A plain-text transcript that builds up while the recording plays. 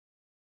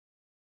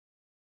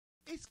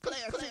It's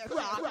Classic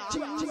Rock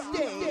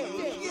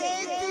Tuesday.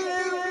 Yeah,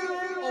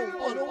 on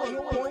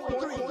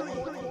 108.3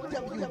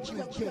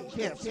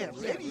 WGKS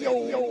Radio.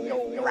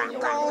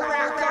 Rock on,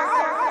 rock on.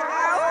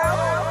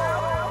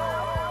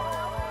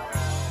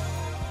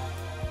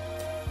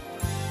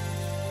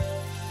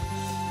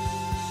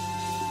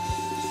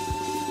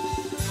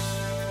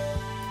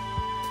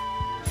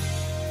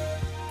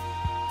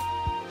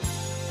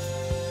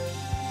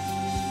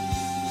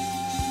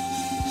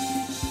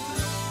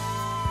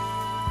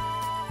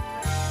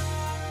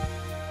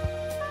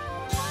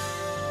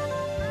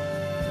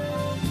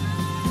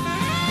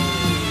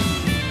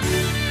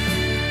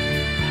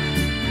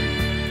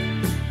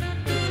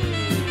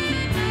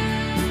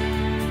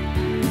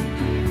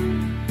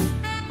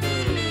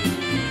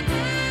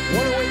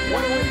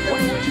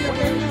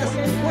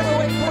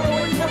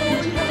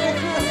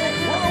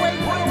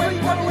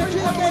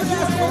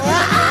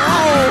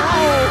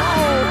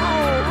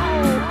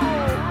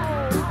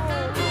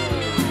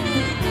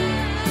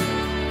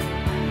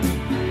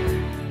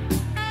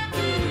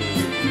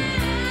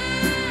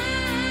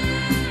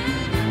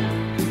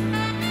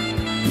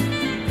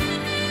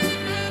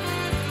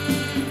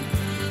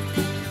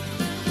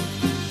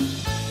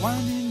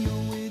 Winding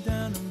your way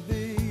down on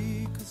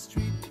Baker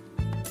Street,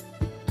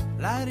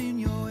 light in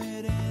your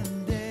head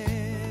and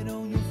dead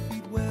on your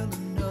feet. Well,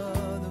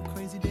 another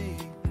crazy day.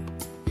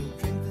 You'll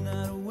drink the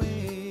night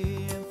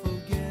away and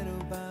forget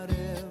about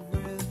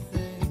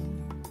everything.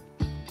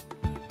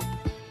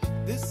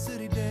 This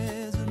city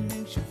desert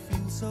makes you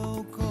feel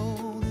so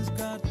cold. It's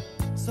got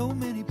so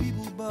many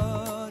people,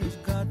 but it's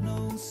got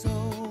no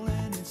soul.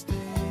 And it's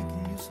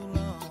taken you so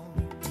long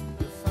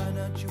to find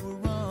out you were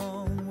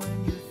wrong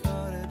when you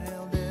thought it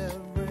held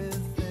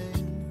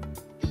everything.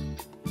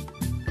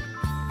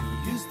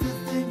 You used to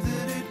think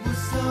that it was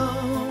so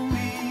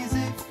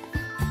easy.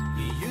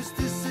 You used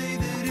to say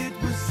that it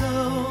was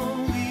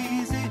so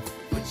easy.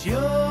 But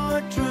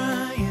you're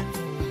trying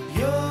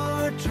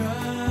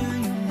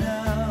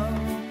now.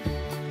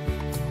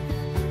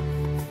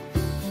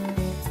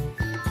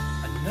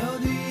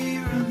 Another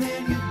year and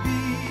then you'd be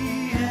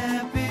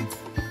happy.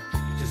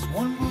 Just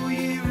one more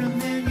year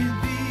and then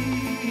you'd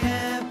be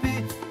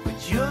happy. But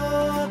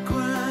you're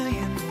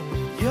crying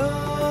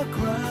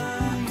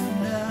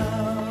now.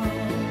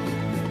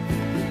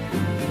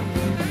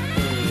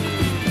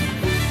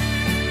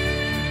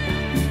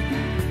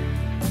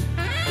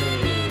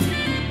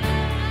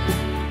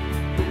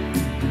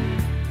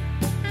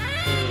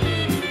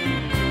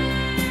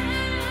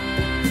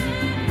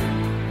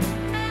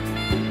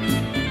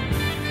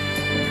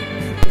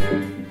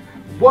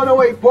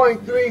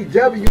 .3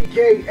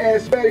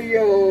 WGKS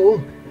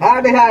Radio.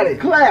 Howdy.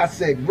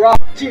 Classic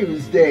Rock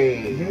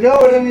Tuesday. You know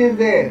what it is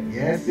there.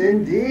 Yes,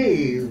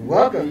 indeed.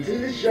 Welcome to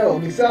the show.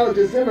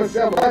 Mixologist and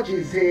myself,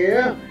 MALACHI's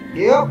here.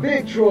 Yep.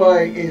 Big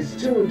Troy is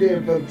tuned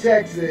in from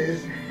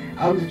Texas.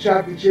 I'm the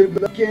chocolate chip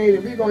LOVKID,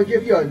 and we're going to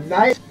give you a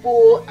nice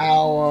full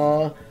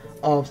hour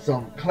of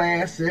some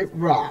classic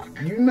rock.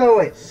 You know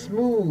it.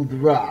 Smooth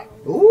rock.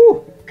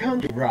 Ooh.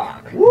 Country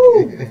rock.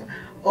 Woo.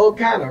 All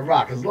kind of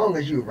rock, as long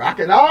as you rock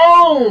it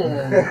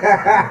on.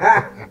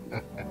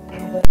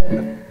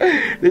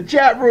 The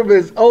chat room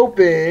is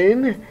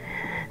open,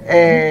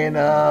 and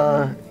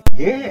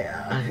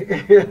yeah.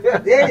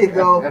 There you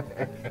go.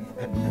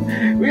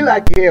 We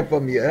like to hear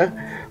from you.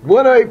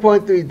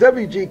 108.3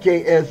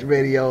 WGKS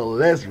Radio.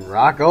 Let's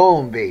rock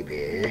on,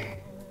 baby.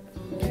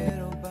 Forget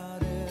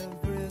about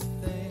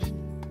everything.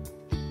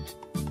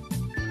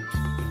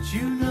 But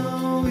you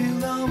know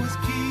he'll always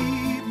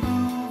keep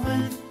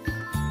moving.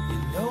 You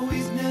know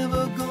he's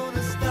never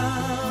gonna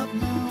stop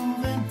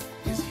moving.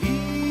 'Cause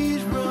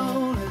he's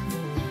rolling,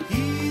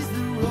 he's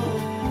the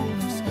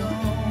rolling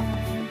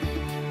stone.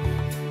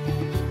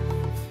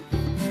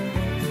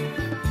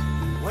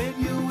 When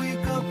you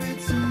wake up,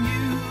 it's a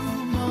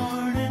new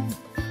morning.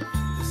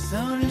 The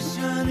sun is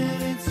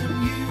shining, it's a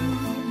new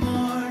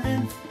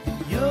morning.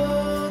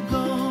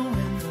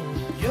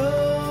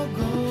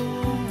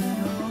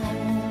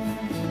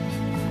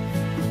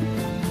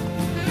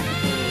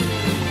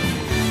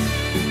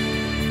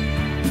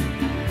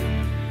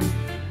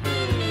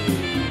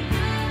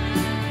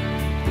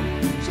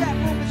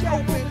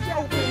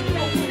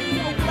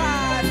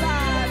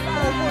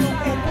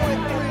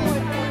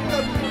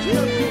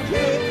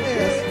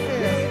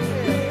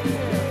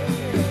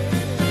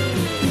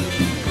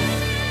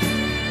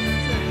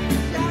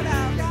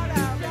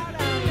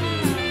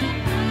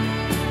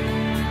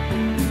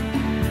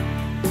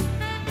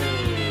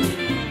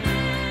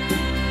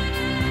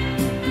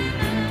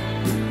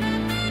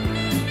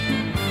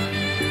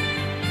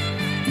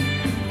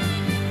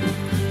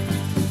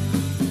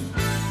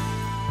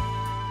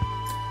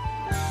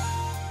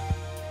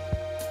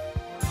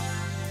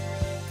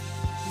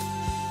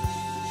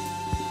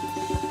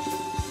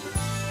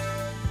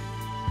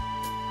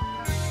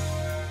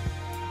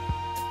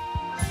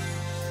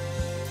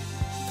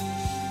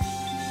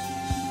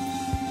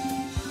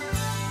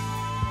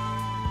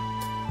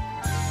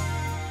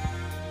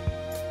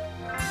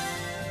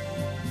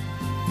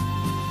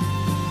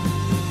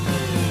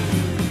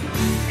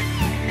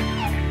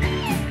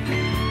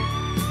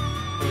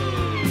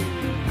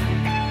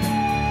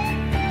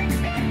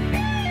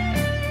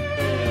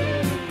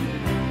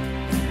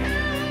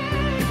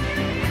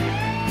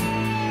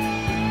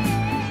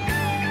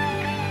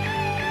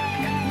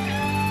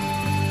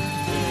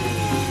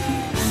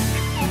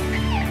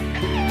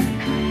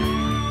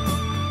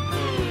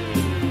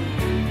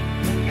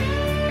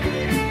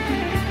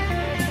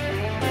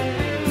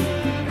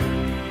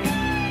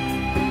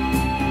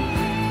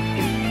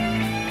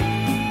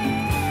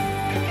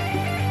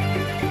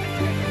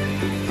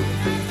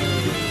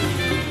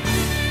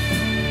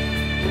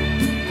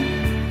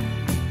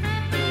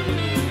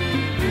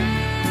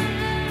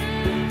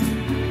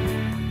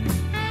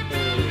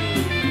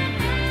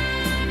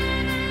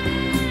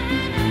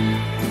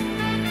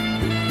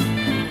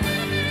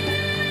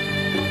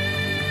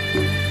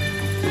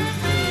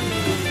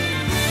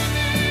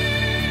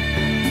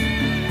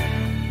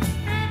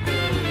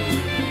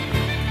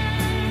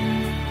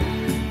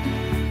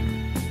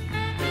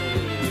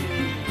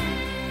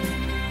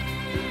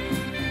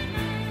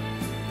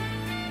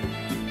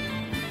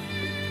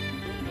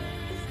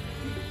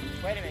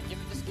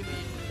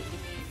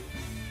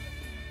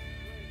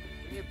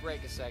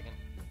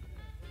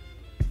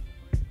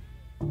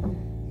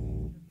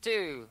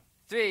 2,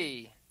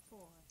 3.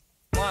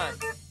 1,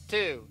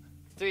 2,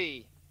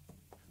 3.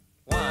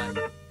 1,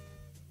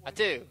 a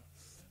 2,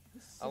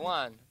 a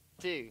 1,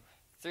 2,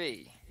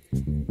 3.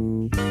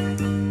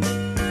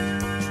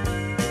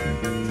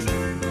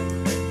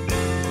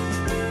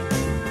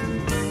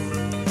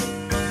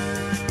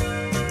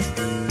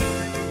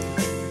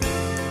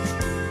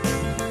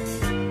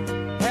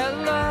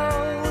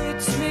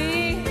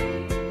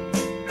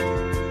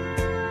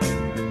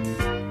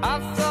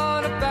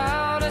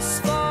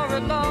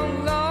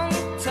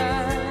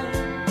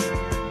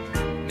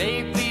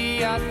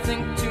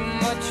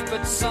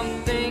 But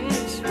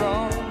something's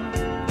wrong.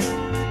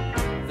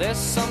 There's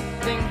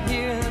something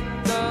here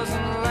that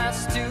doesn't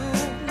last too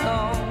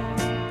long.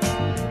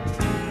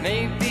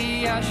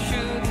 Maybe I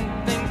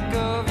shouldn't think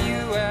of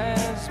you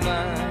as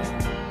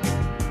mine.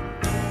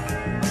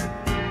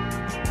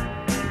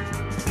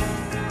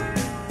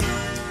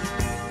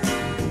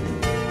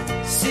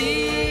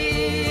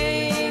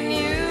 Seeing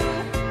you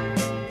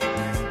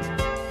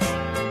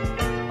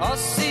or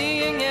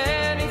seeing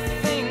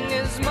anything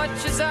as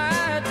much as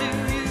I do,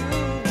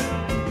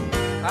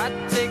 I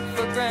take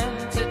for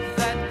granted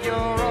that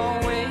you're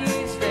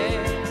always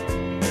there.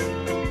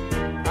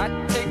 I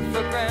take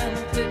for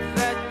granted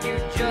that you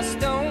just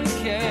don't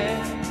care.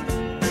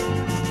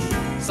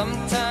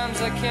 Sometimes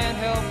I can't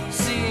help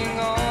seeing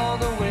all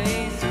the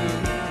way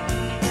through.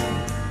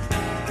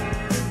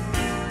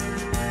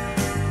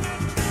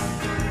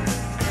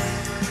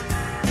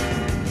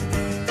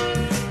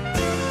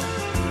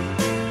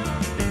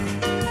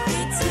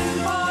 It's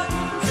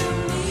important to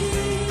me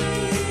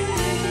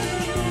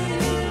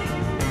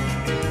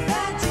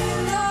that you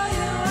know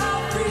you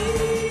are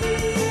free.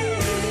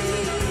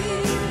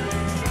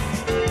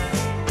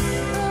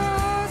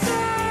 'Cause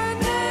I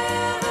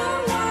never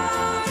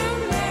wanna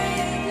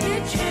make you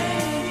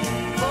change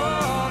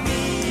for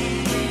me.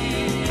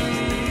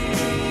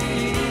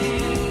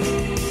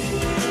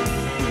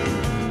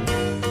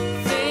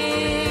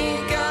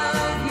 Think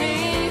of me.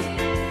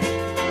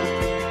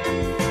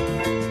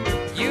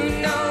 You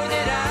know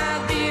that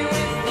I'd be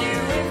with you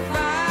if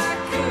I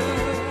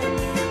could.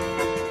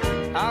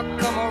 I'll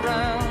come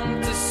around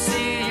to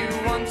see you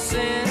once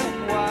in a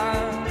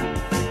while.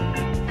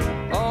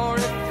 Or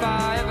if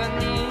I ever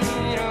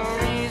need a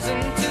reason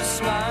to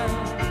smile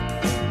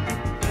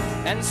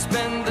and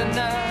spend the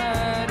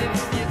night if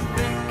you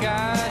think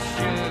I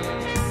should.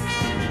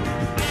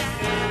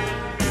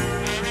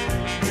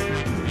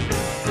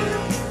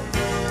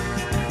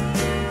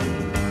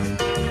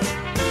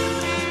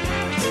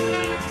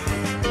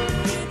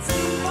 It's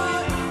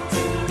important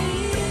to me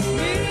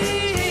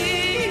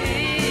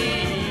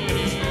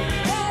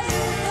that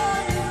you know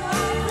you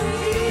are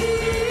free.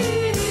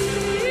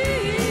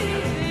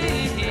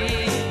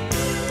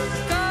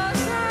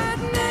 'Cause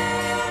I'd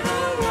never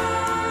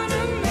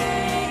wanna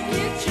make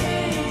you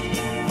change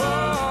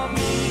for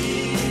me.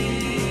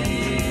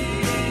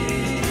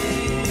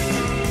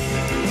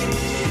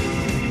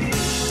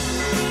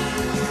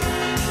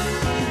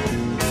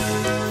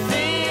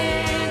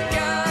 Think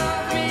of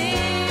me.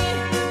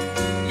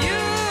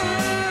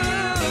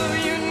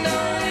 You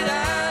know that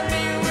I'd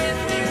be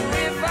with you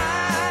if I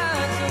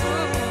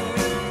could.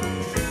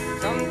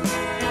 Come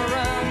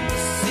around to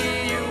see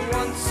you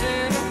once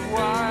in a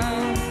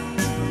while.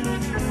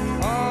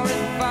 Or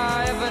if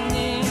I ever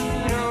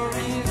need a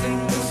reason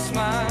to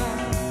smile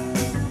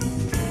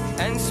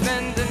and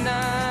spend the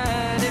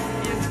night if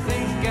you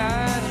think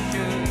I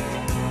should.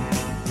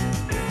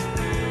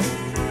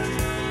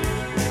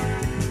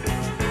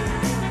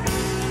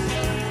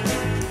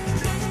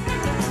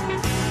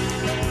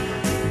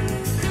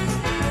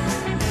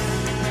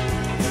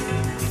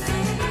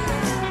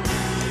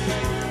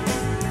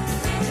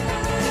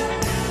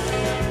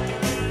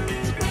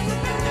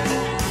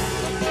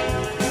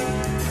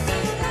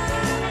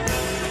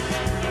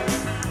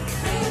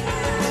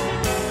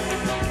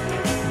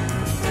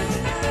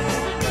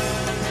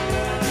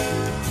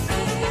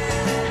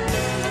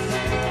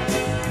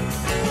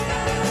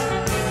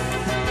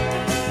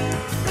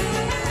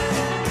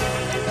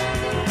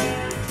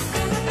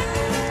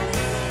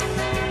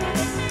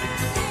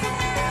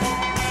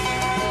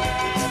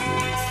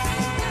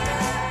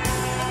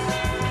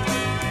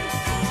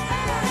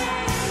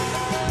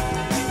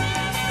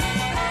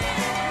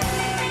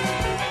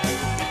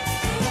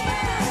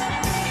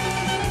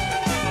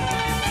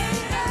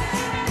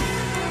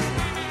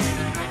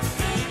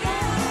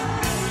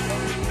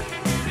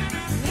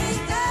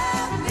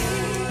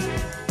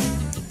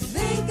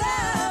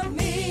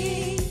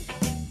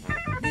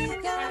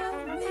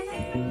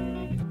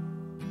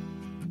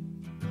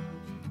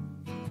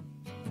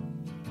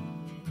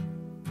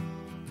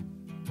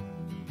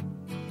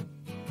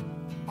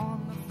 On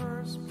the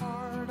first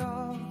part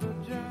of the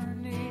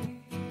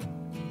journey,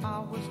 I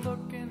was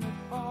looking at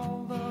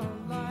all the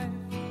life.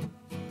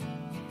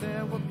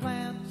 There were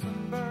plants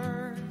and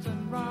birds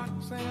and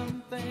rocks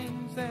and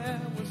things.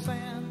 There was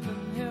sand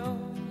and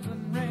hills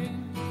and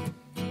rain.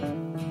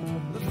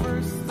 The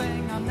first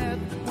thing I met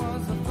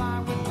was a fly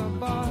with a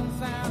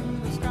buzz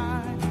and the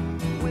sky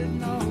with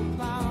no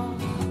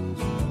clouds.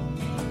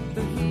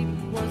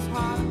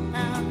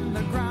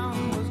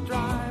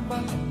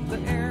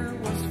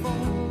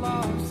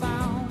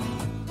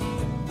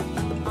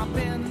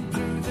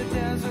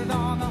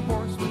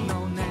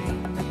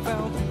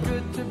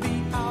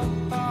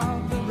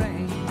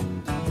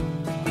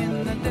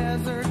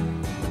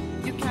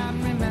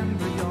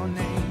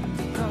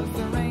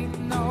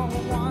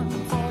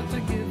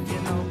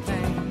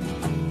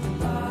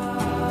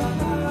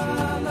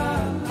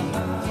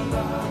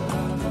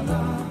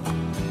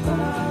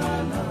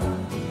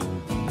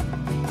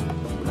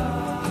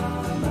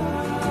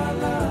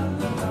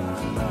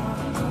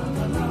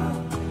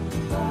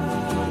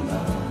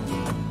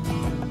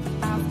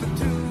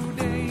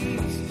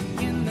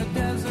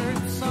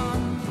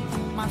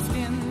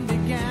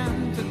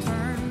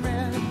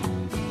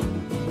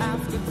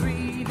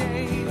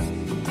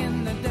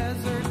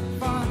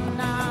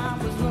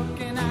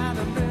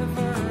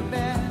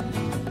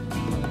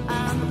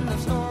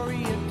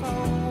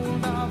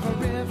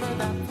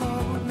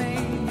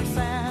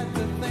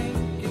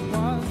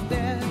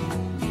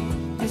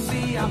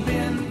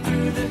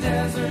 the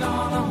desert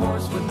on a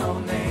horse with no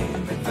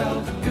name. It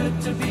felt good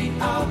to be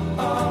out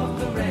of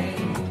the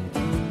rain.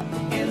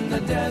 In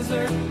the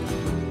desert,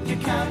 you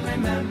can't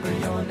remember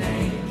your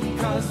name,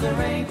 'cause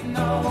there ain't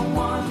no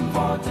one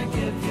for to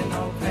give you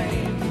no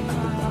pain.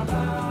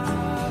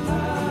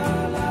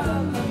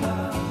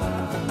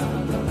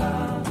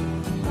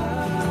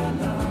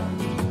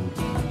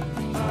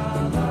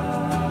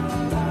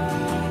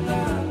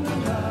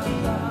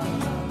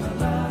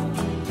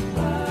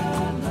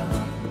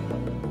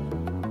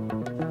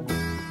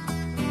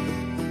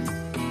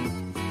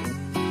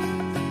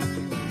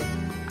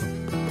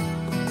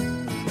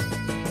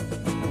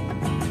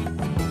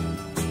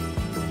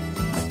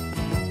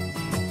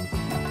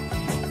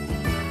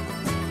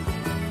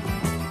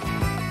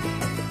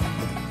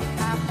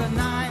 After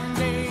 9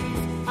 days,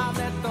 I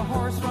let the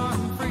horse run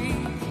free,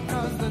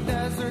 'cause the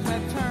desert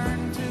had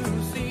turned to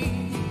sea.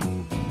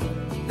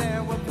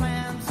 There were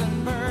plants and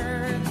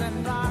birds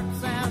and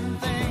rocks and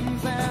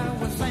things. There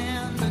was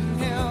sand and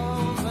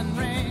hills and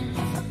rings.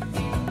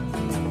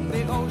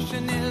 The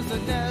ocean is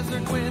a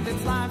desert with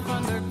its life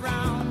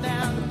underground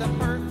and the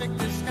perfect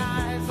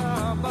disguise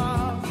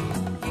above.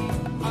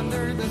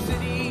 Under the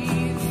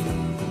cities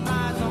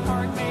lies a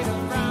heart made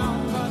of brown,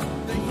 but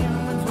the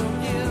humans will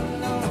give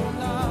no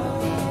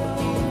love.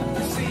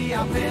 You see,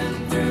 I've been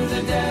through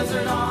the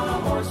desert on a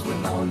horse with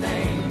no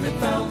name. It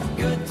felt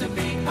good to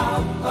be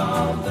out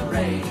of the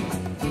rain.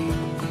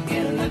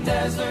 In the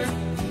desert,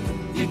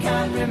 you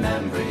can't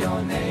remember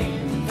your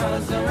name,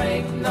 'cause there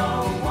ain't no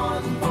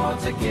one for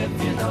to give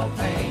you no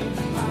pain.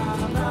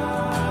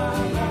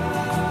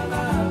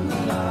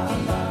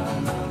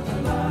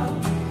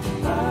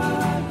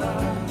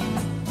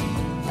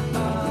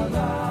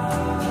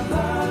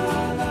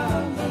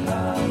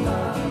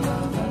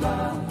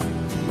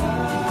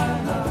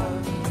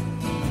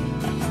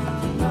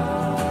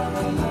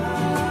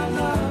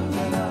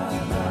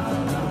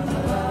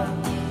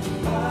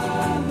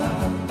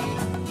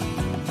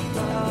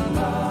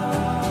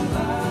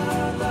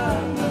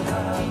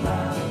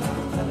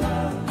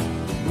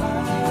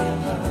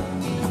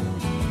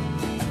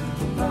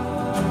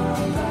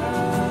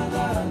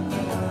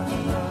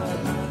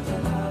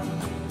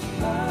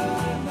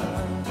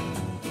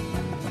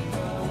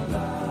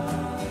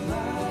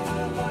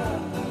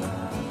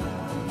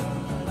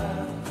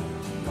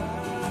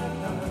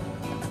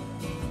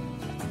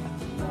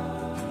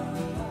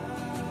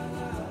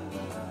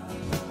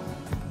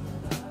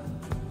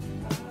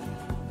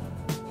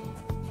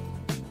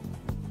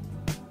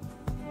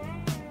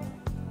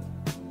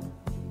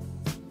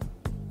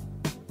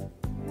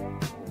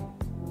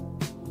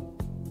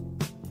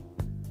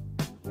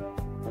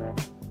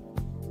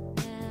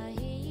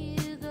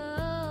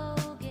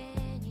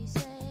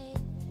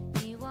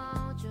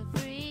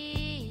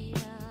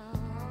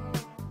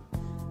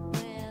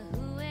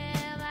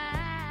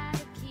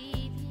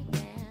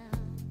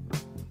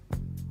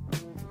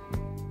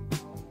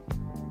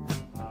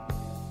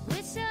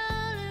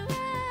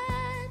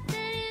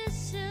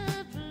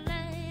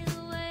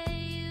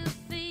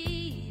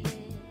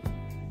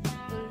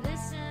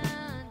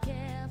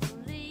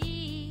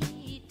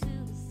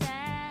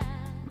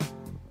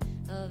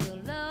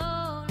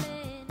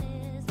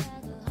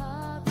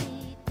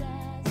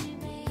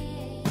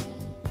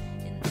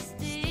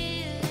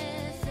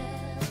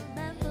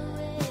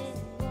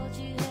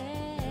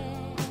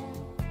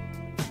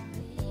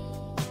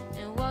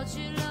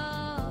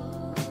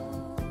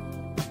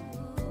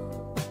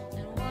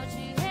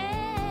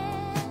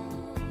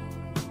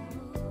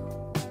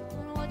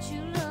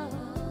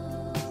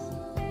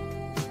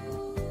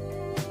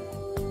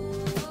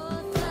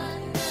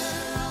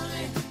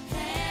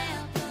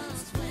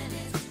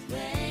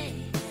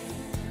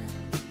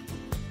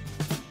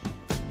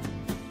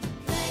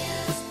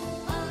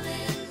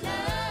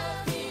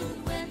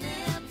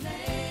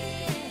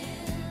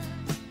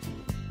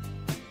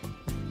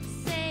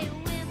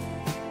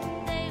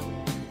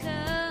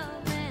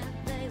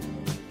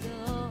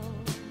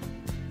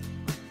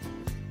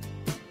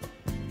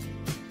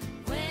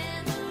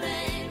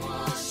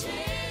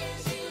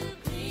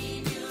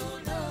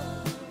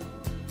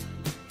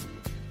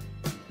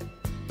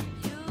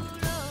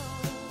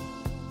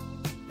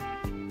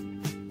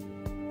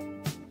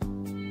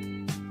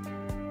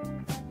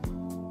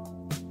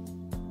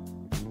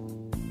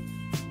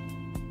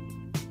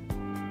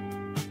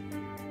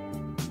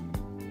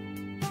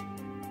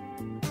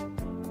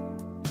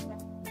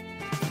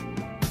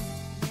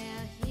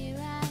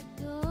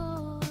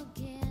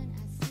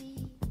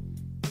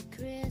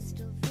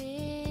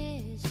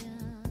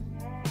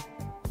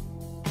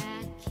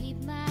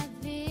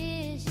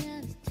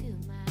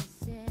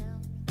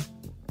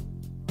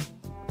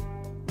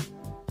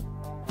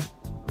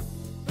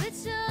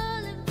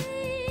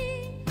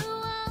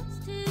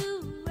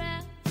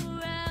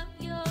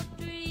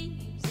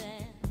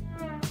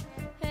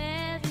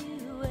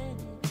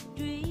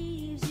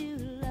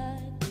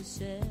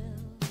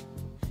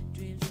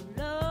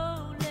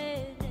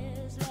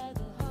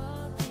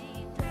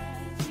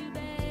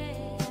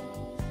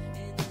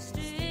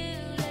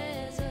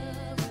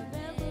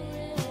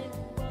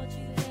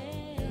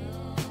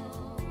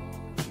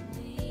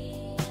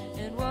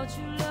 what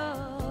you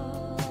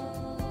love,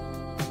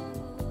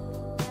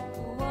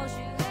 what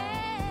you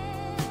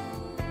have,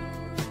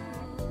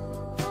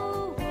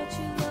 what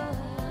you love.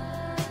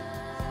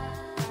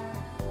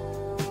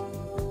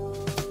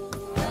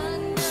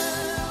 Thunder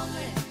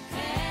only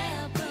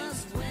happens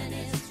when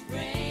it's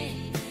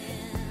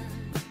raining.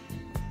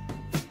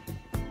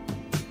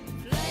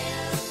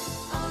 Players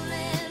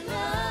only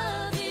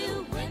love you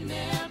when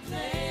they're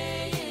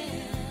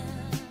playing.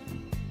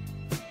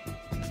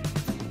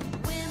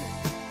 Women,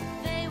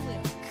 they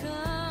will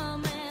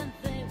come and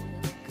they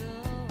will go.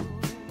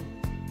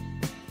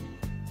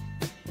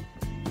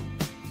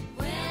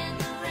 When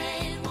the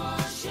rain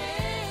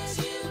washes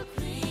you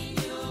clean,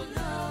 you'll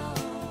know.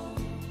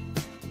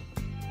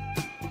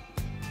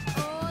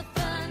 Oh,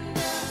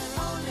 thunder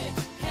only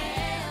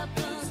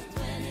happens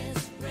when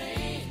it's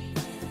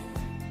raining.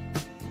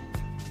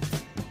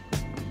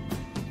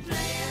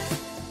 Players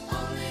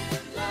only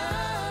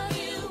love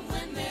you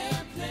when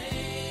they're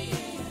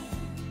playing.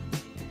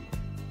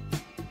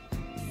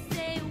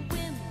 Say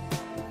women,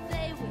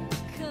 they will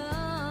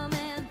come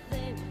and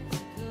they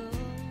will go.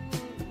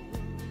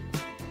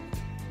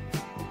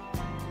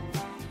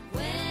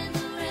 When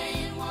the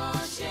rain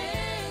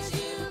washes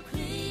you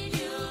clean,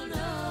 you'll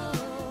know.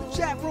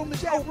 Chat room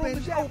is open.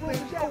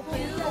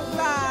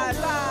 Live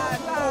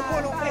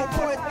on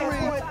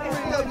 108.3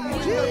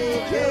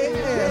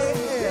 WGKS.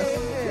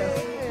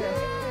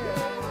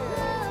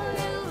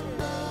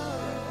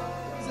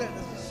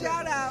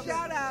 Shout out.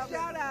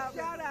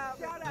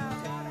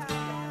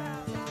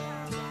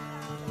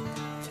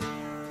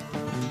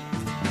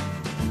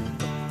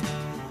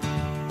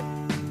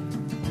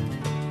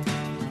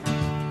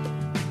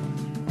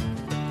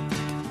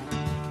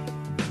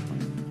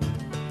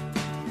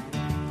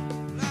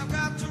 I've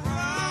got to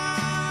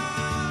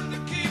run to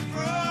keep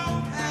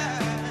from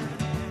high,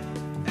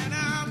 and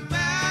I'm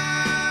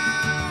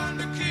bound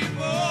to keep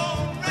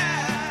on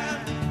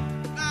riding.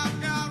 I've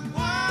got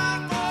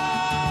one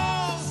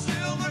more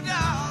silver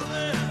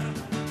dollar,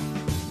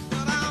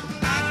 but I'm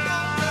not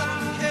gonna let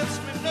 'em catch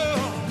me, no.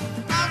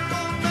 Not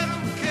gonna let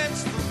 'em catch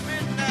the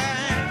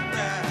midnight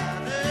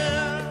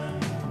rider.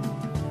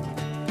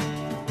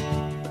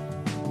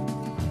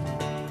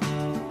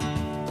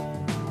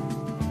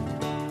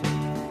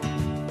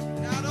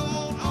 I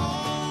don't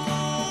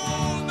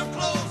own the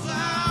clothes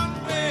I'm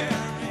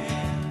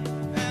wearing,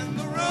 and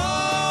the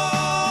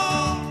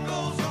road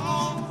goes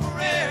on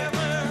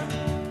forever.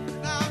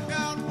 And I've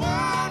got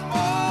one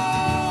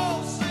more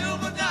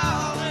silver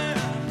dollar,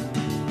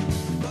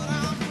 but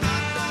I'm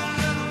not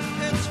gonna let 'em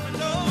catch me,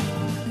 no.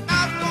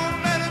 Not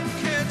gonna let 'em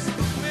catch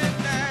the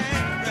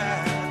midnight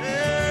rider.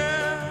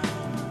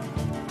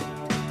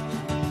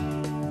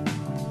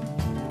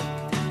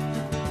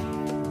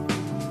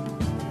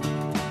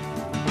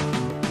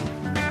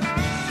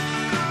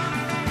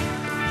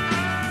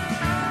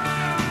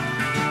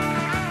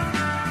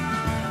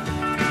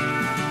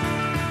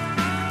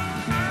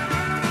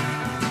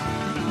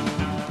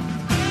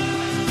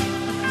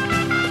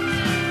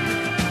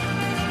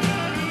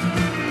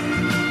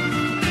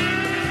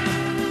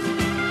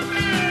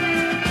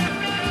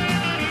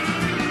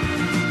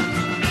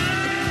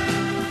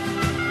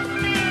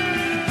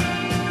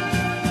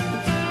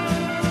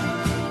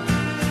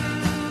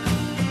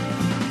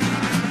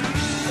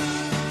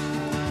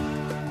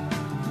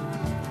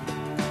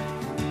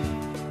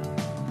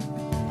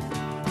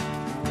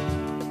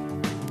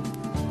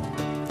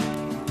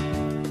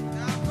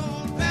 I'm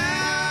going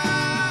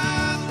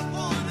past the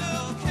point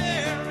of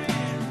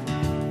carrying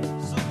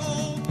some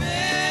old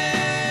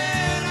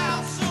bed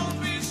I'll soon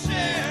be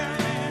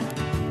sharing,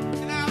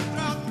 and I've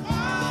got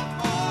one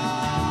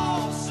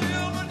more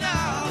silver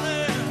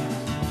dollar,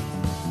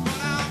 but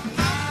I'm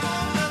not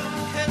gonna let 'em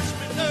catch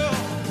me, no.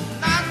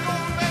 Not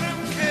gonna let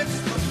 'em catch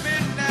the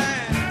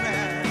midnight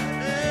rider.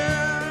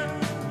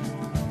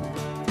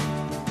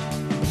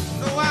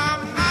 No,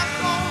 I'm not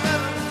gonna let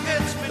 'em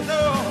catch me,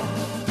 no.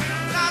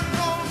 Not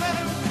gonna let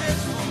 'em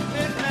catch the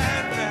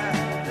midnight rider.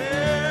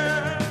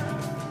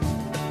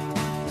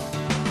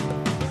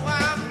 No,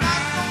 I'm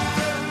not gonna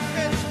let 'em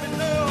catch me,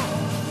 no.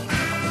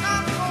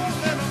 Not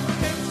gonna let 'em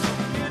catch the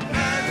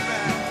midnight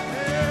rider.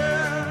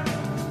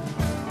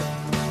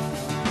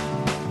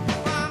 No,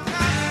 I'm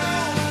not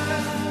gonna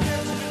let 'em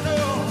catch me, no.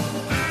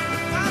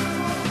 Not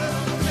gonna let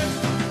 'em catch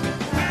the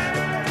midnight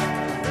rider.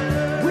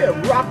 We're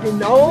rocking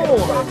on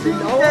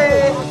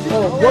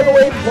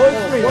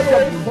 108.3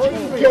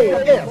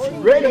 WGKS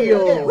Radio.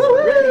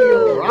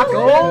 Rock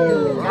on.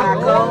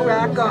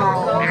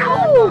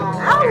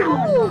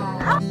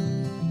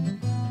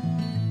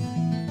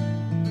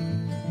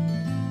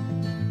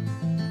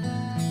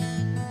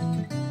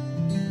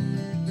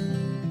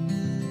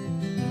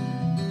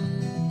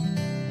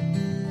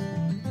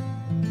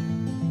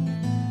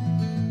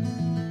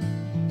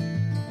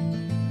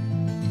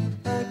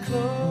 I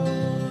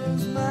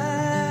close my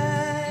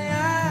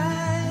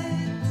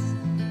eyes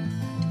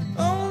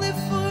only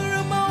for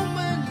a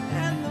moment,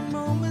 and the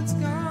moment's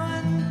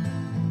gone.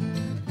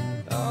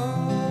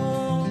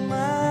 All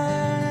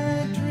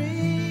my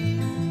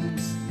dreams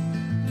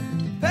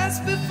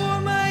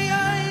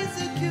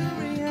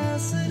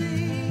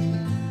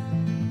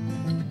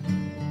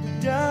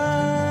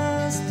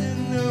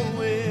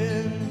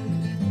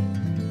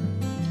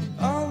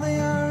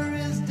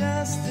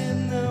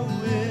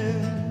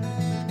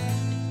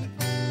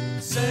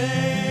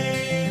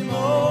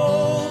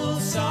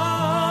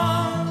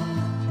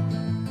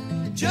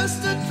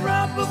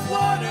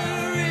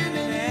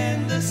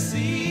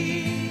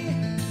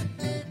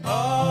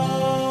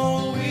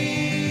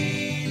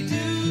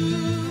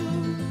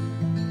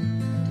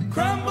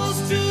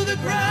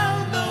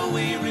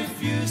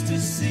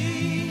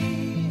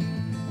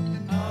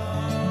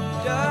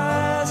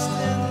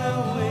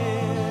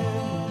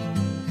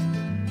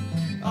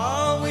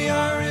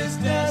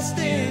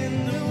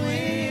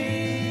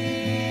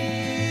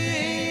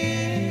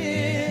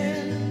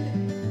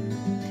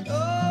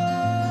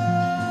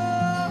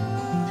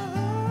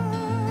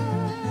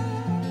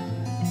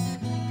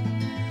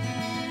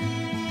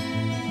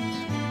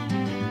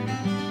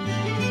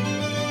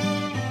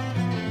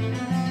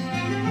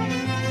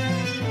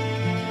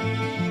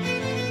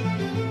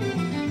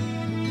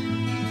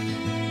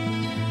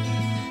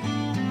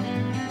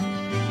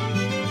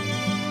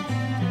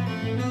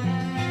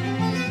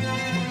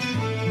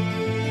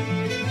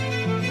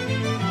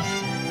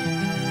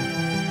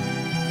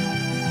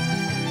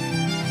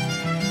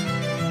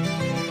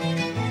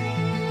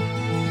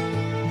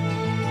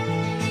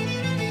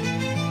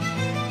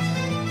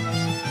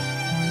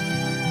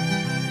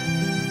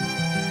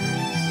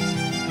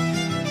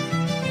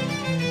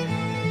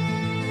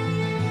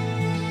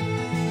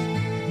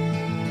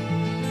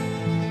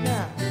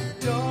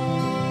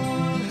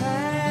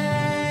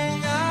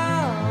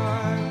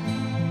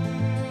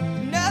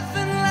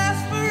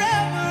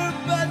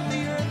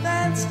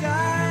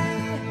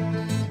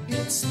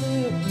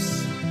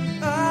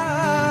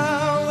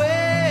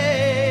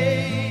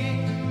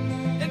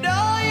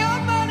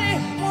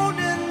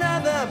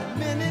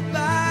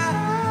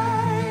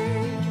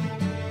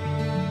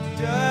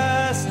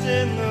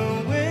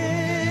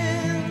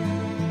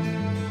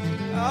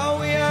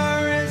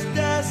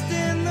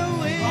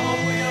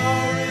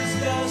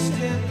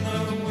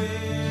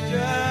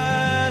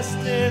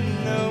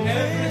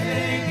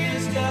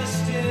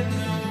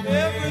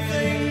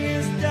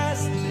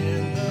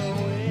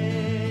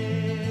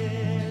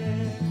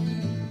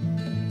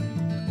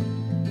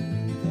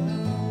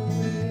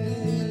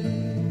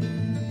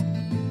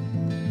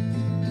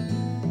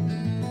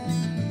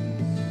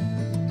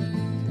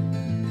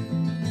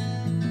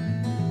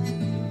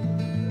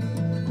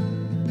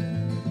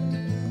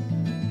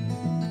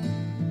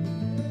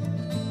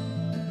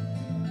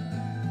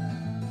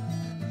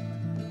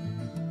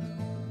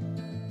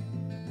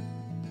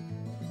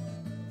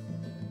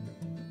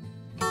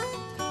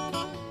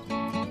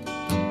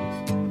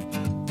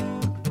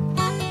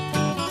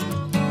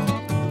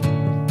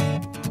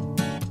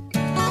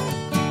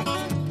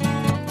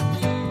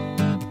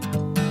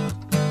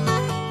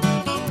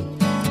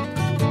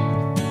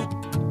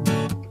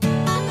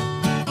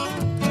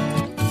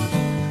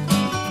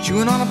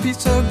chewing on a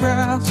piece of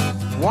grass,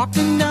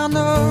 walking down the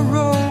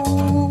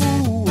road.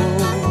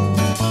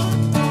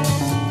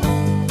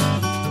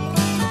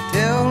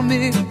 Tell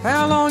me,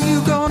 how long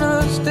you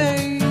gonna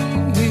stay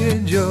here,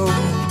 Joe?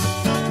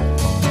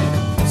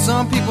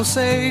 Some people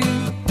say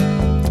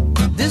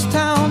this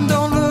town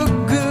don't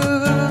look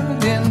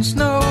good in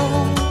snow.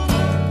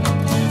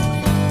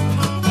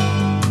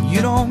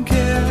 You don't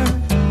care,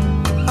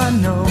 I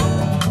know.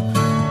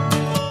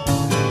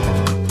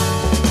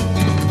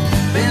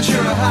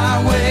 Ventura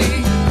Highway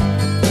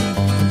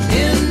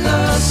in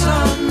the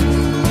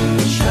sunshine,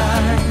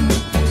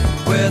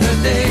 where the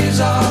days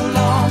are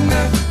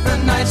longer, the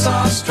nights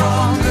are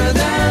stronger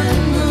than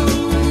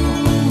moonshine.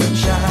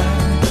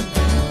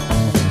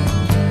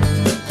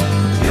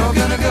 You're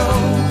gonna go,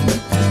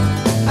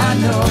 I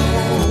know.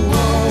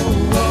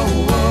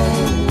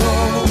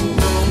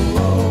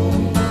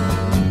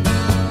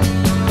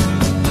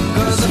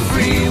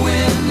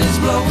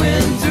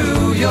 Blowing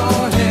through your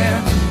hair,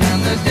 and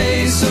the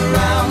days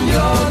surround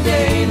your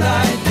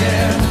daylight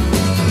there.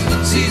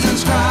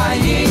 Seasons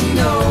crying,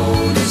 no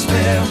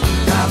despair.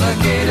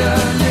 Alligator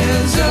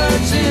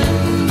lizards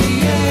in the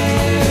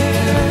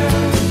air,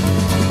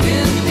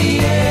 in the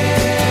air.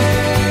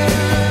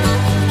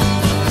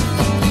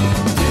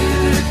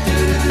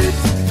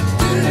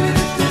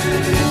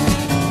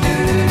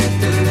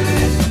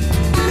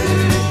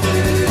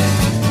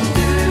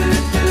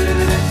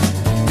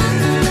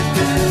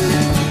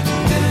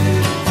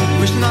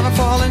 Wishing on a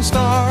falling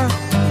star,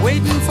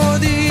 waiting for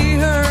the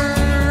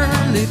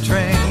early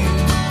train.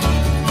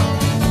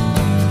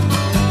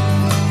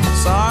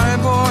 Sorry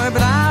boy,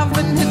 but I've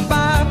been hit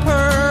by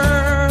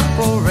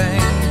purple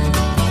rain.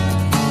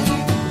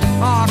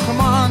 Aw, come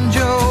on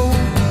Joe,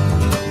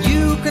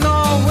 you can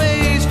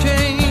always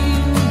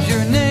change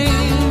your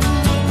name.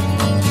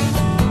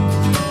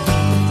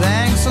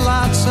 Thanks a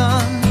lot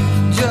son,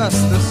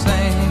 just the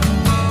same.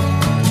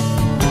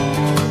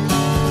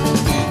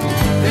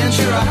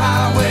 Ventura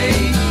Highway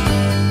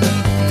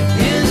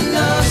in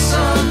the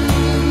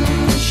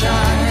sunshine,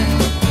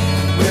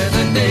 where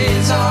the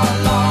days are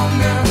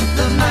longer,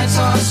 the nights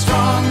are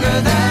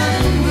stronger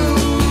than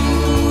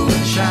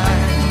moonshine.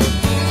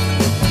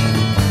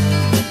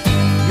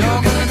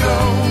 You're gonna go,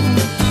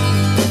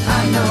 I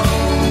know.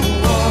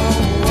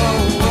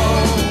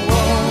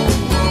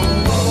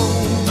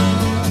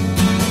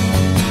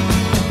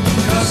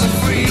 Cause a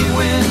free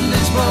wind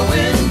is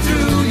blowing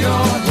through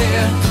your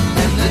hair,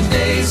 and the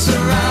days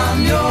surround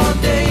your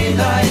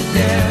daylight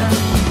there.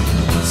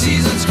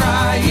 Seasons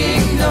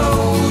crying, no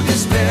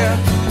despair.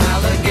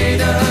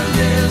 Alligator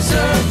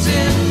lizards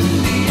in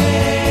the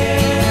air,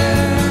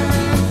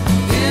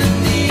 in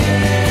the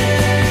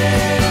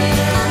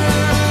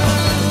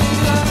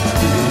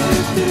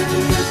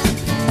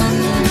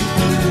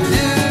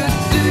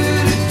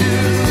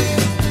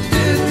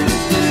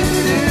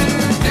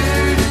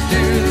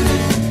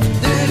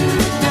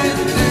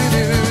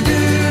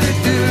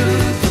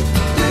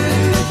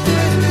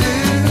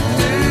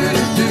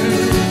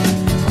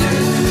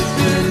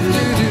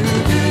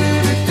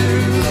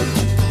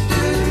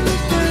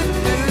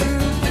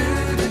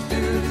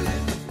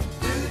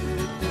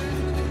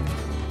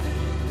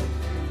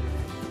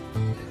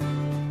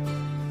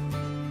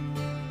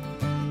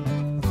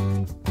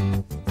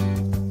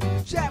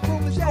Chat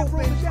room is open.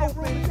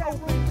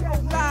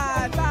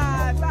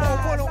 Live on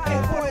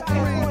 108.3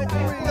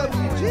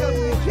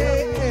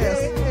 WGKS.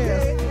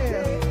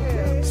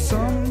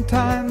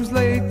 Sometimes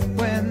late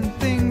when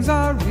things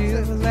are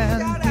real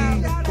and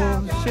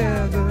people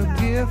share the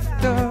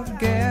gift of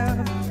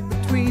gab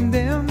between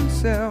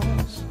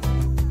themselves.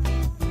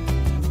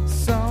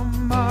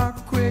 Some are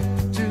quick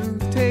to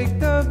take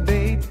the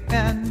bait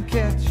and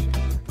catch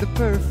the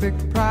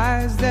perfect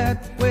prize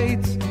that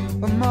waits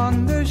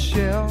among the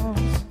shelves.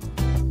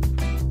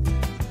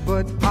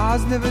 But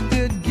Oz never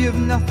did give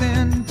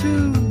nothing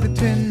to the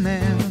Tin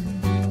Man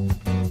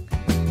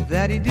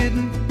that he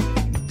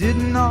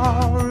didn't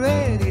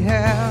already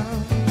have.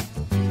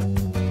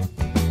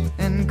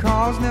 And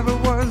cause never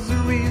was the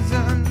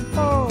reason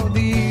for the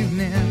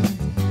evening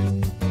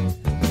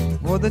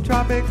or the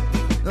Tropic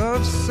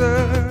of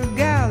Sir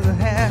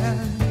Galahad.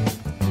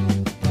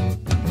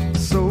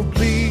 So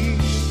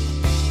please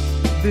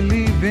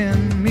believe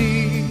in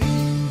me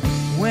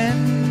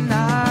when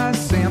I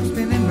say I'm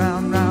spinning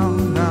round,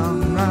 round,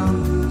 round,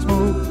 round.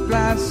 Smoke,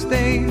 glass,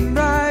 stain,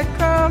 bright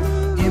curl,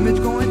 image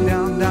going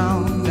down,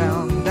 down,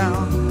 down,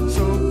 down.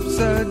 Soap,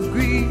 sud,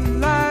 green,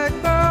 light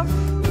bulb.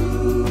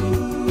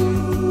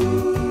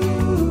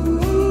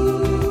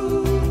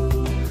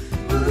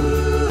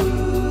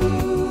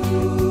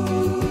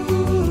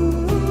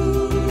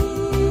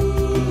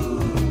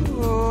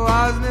 Oh,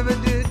 Oz never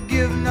did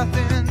give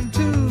nothing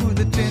to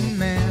the Tin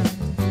Man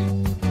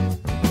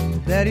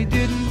that he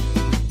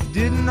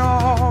didn't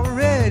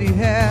already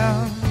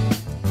have.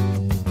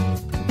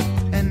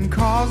 And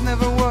cause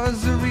never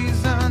was the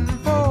reason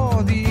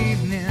for the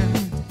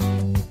evening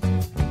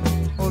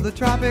or the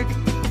Tropic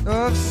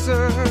of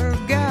Sir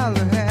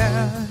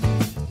Galahad.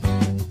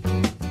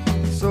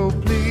 So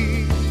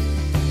please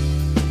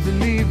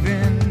believe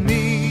in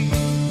me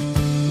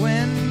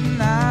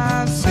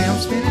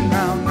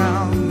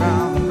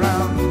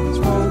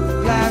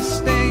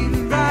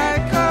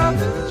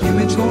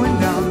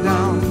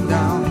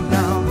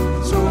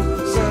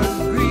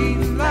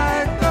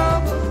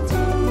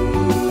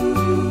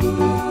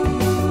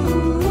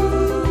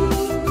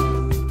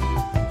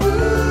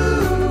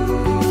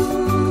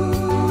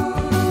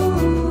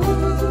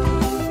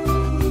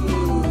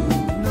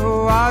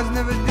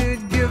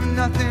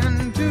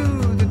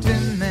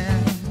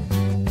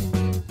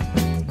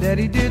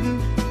he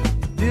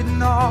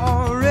didn't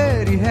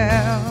already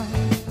have.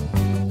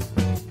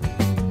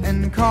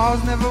 And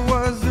cause never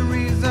was the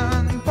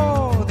reason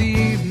for the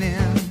evening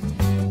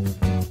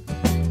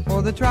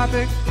or the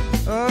Tropic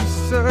of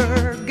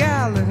Sir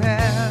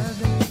Galahad.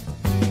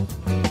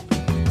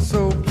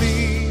 So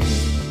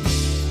please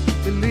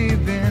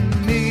believe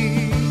in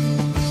me.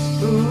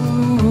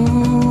 Ooh.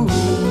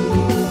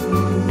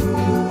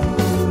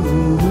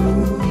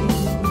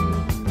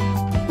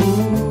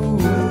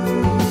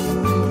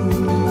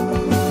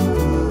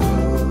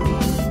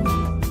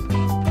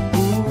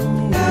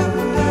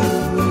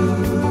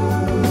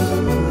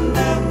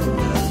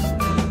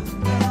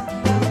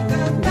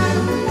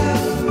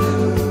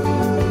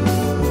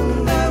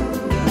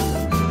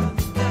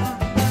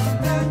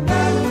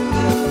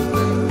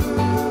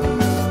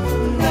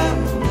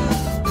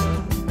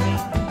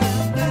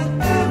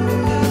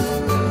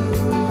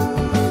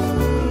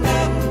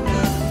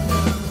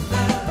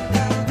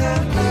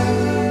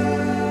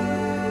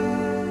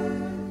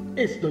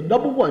 It's the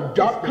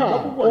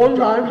 #1.com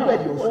online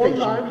radio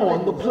station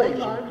on the play.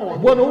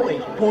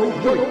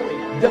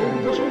 108.3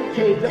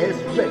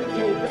 WGKS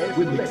Radio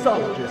with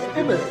mixologist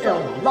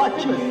MSL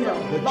MALACHI,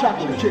 the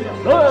chocolate chip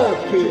love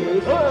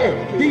kid,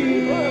 and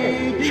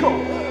Big Cho.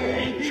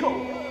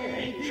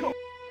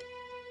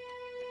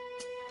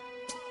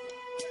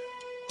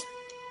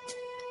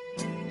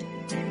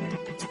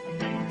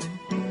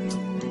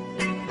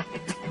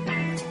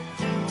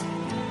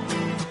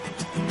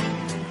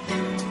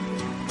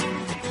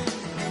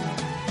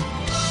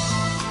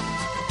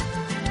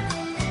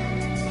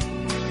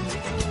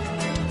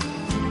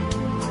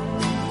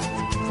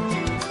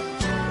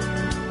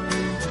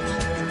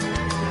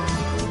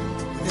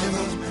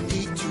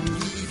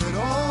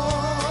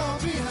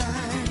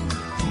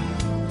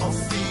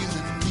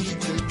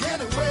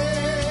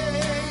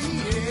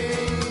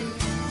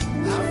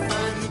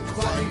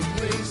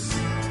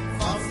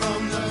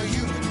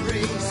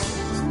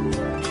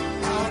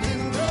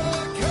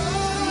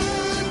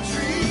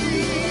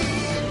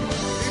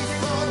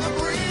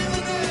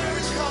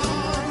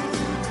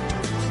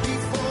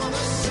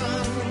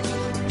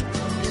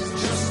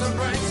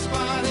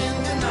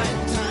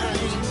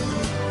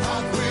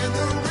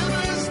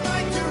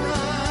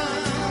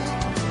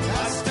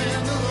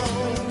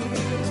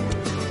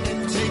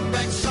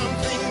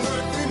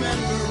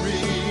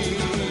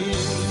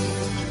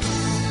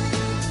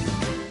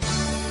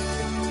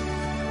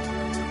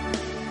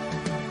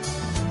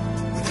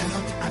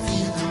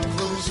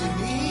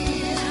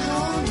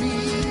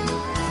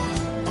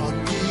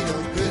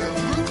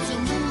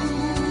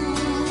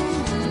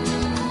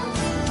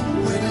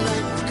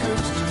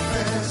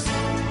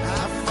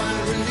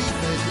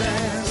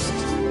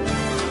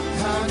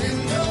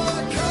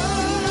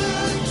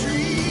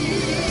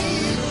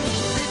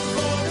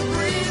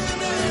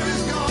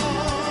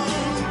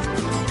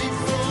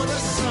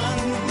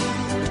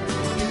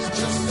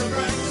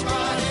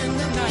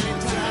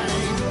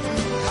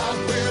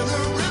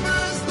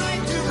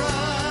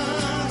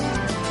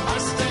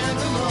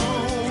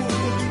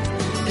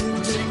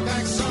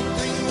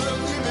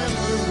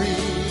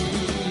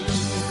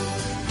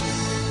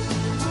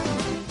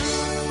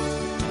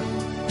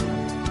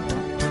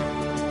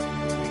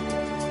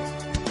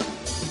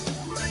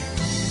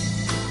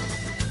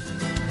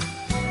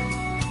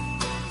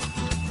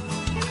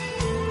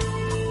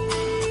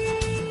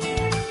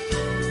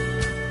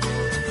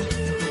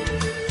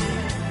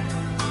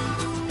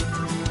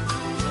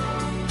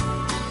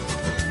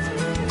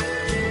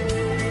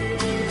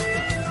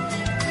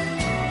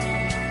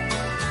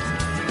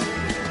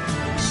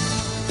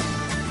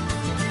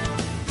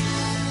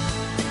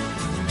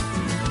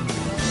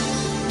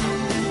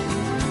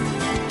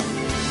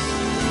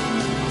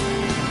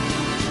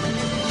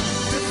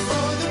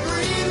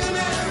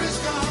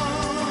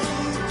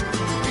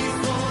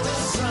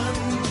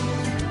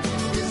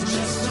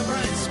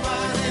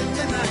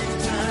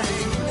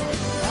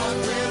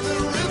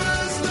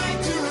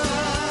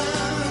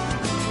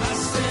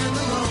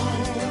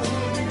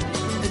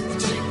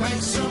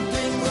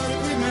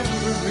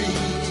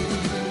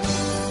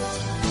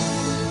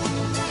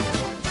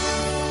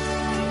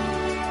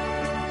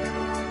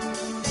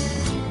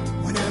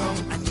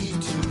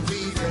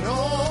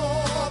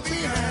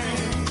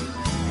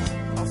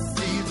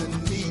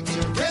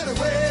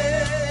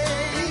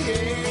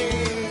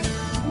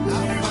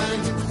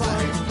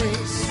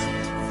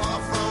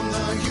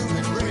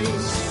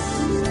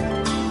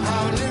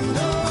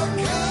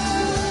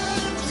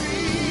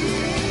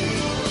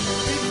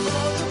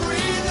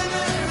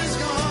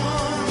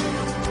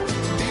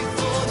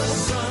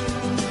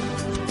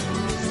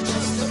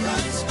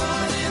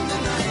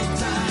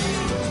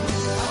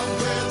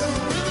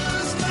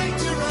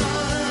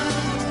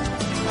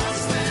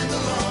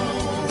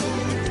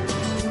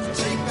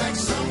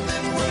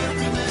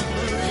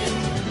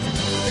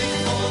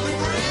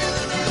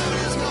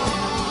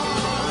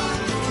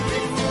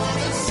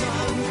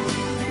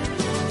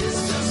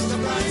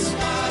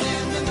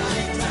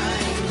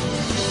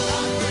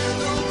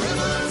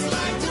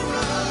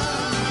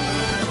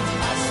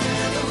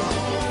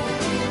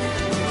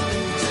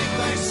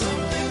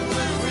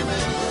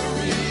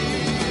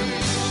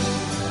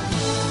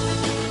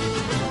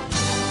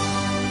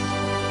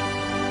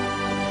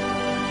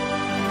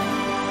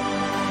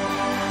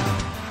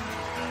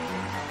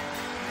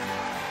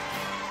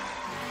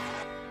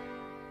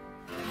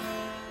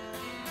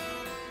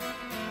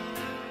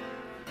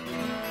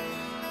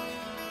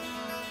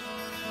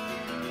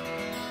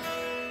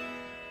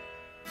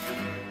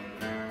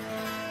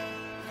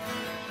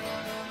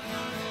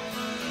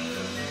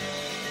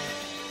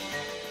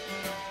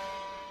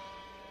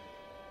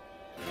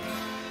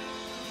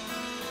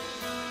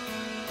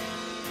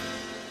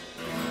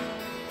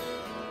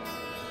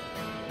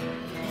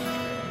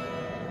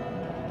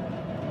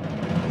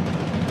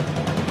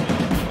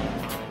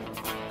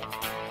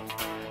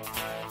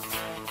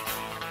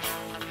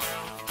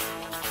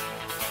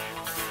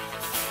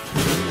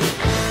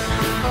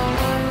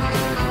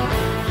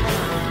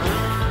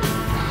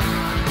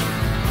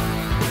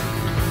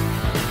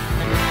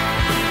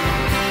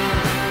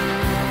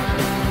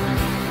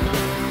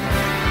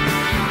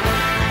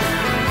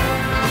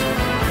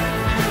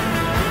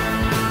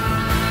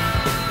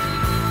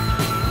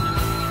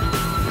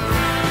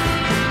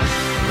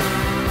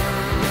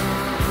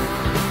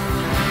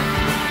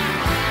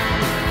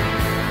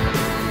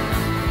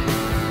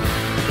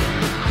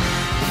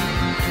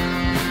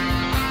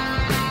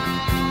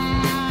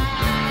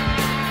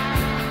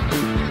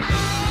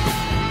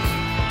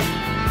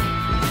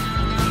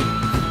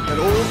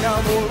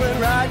 I'm moving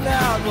right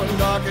now one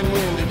dark and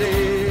windy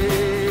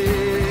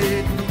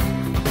day.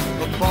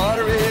 Upon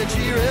a ridge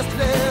he rested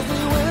as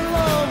he went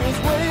along his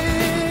way.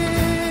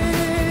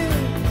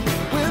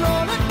 When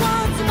all at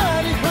once a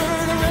night he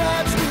heard a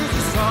rap's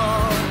music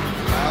song,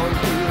 plowing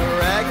through the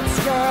ragged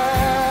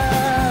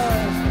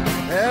skies,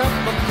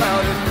 up a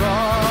clouded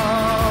throng.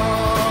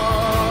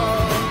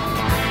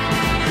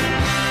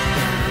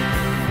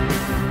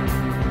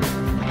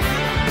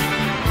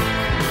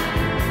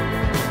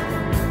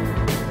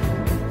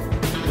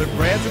 Their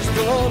brands are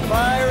still on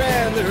fire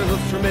and their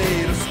hoofs are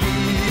made of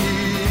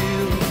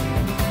steel.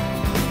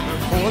 Their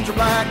horns are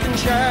black and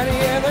shiny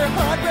and their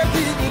hot breath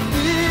he could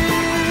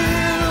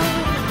feel.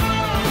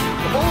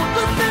 The bolt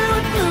was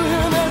tearing through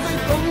him as they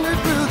thundered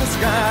through the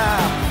sky.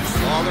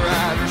 Saw the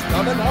riders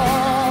coming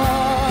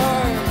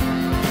hard,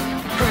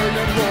 heard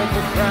them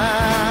woeful cry.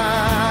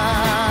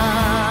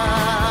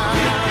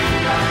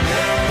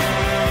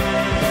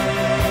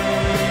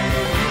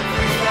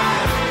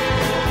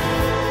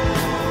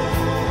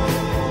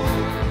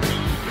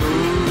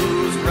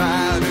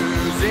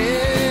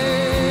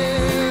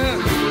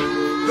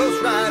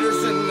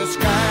 Riders in the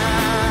sky.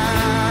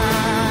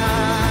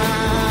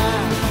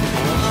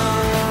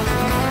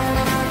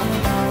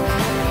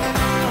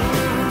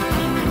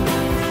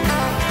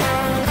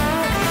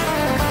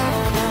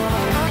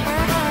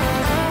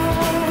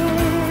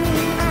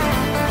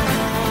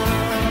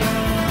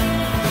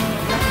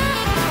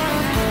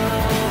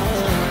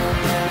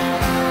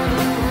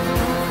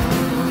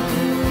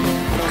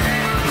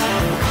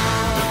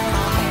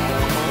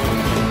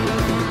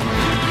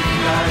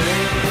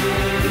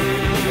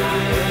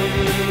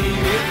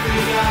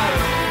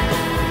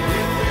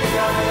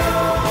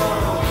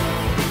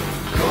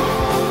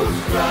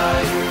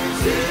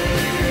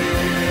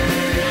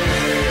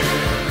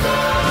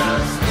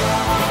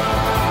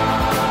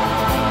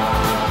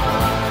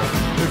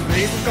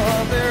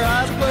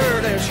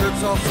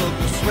 All soaked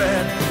with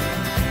sweat.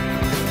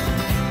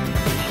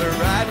 They're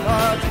riding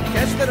hard to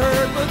catch that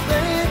herd, but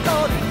they ain't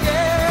caught it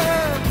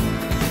yet.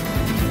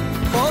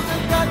 'Cause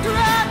they've got to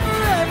ride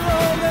forever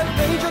on that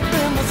range up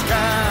in the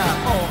sky.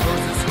 All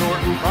horses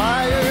snorting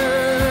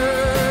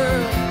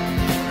fire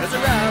as they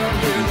ride on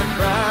hear the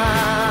cry.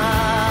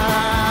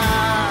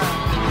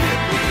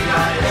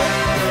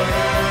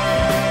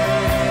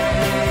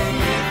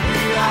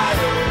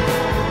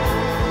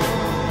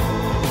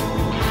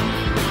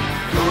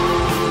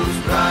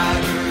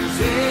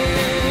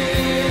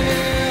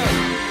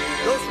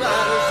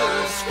 Riders in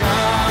the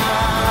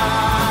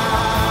sky.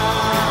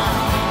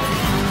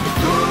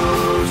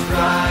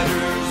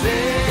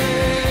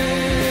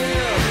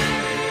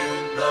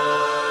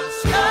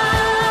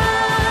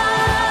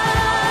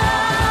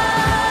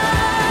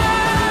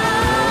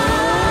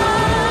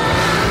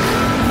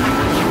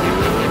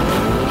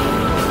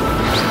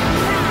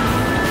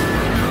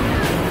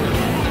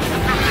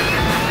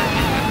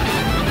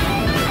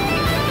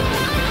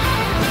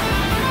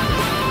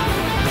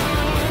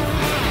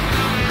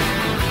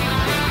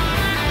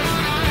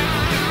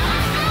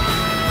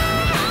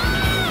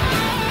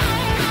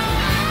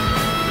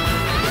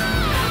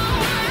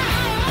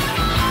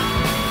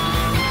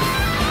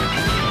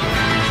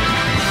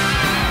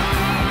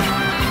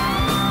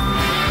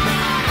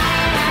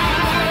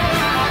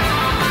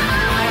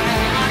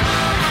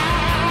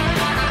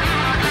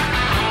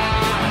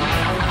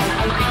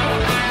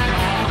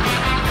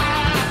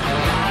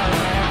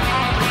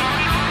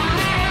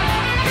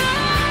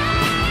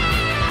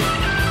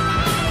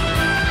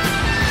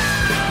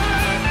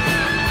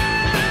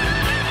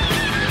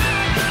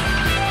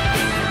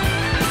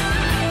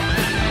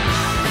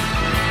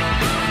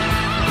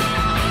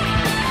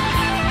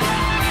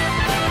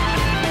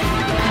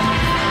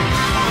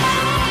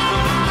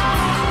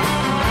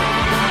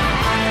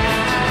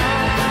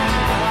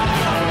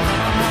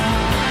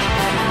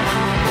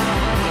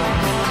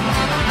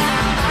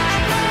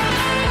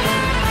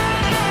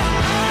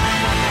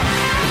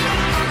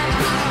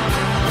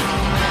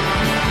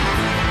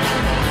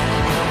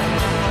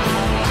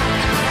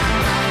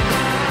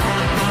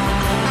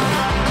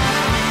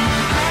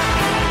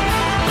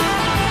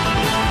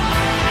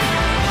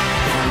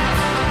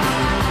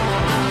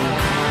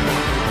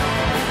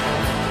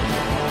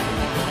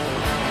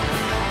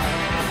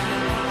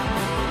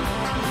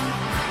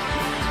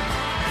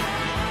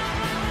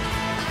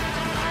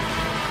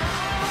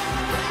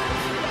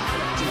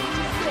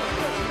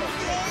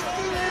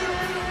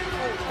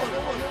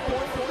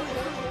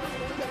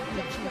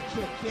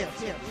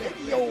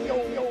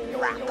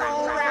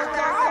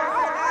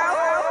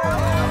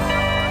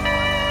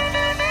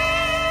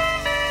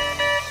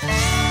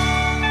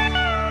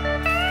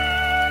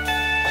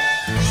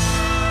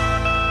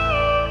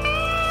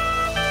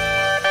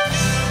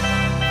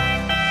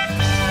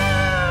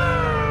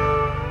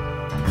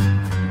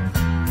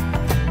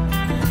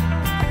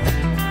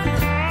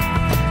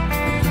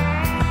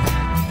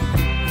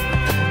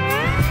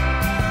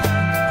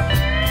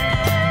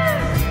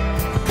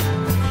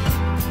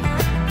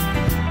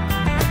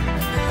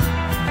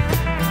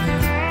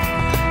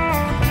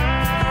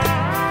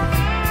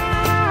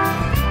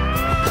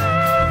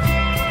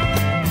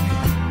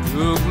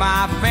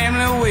 my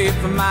family away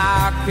from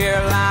my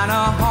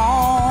Carolina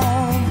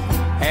home.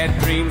 Had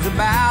dreams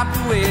about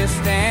the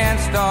West and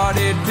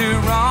started to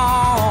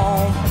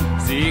roam.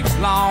 6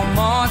 long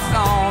months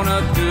on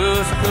a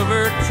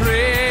dust-covered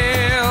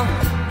trail.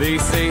 They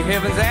say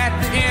heaven's at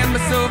the end,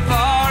 but so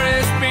far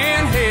it's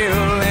been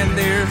hell. And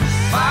there's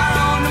fire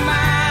on the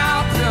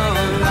mountain,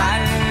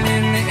 lightning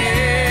in the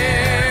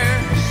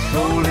air,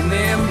 rolling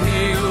them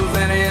hills,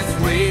 and it's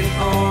waiting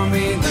for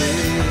me there.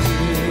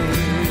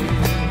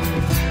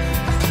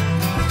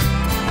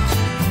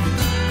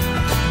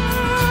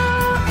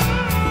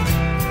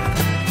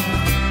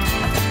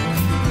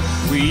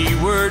 We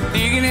were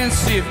digging and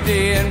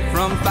sifting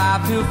from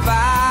 5 to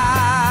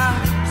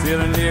 5,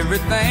 selling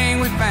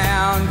everything we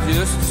found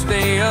just to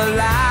stay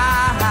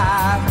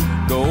alive.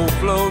 Gold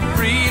flowed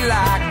free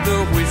like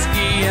the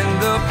whiskey in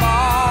the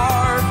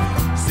bars.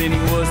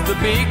 Sinning was the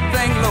big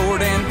thing,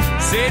 Lord, and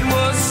sin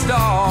was a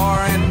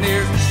star. And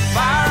there's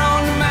fire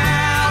on the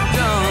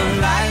mountain,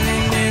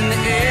 lightning in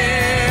the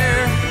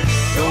air,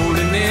 gold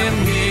in them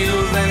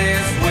hills, and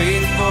it's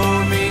waiting for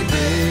me there.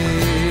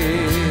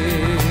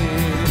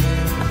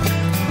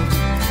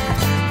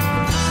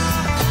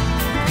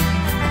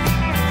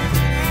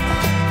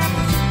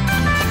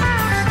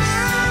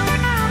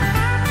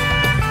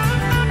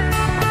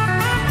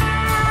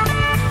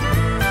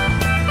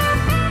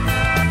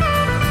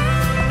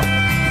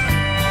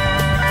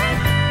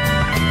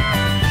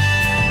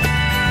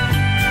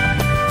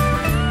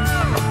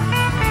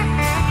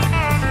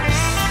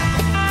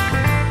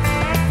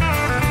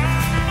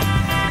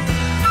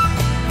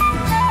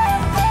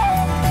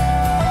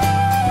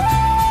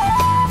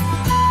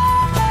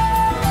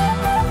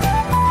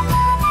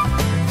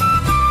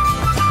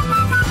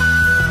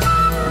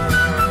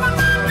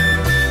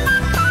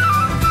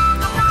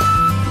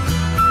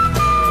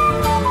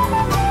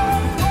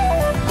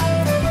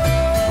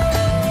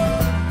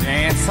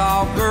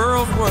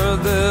 Girls were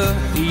the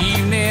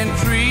evening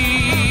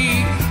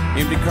tree,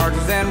 empty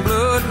cartridges and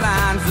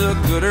bloodlines, the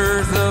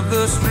gooders of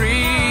the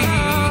street.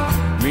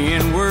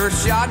 Men were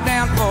shot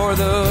down for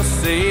the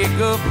sake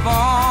of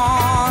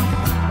fun,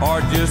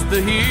 or just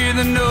to hear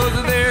the nose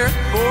of their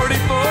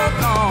 44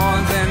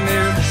 guns. And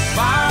there's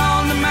fire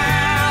on the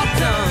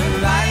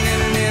mountain,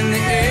 lightning in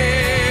the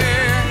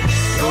air,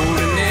 gold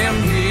in them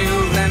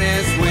hills, and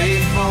it's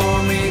waiting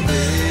for me there.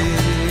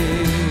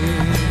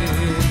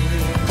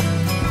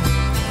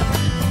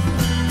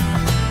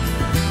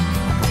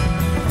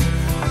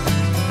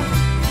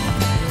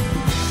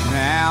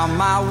 Now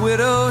my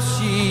widow,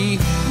 she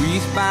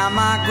weeps by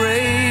my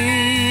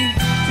grave.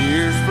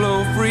 Tears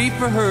flow free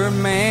for her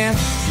man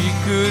she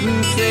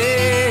couldn't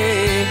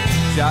save.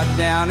 Shot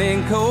down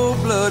in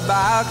cold blood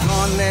by a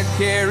gun that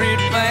carried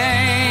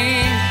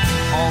flame.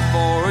 All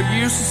for a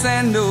useless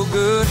and no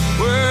good,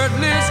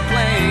 wordless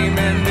claim.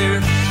 And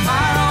there's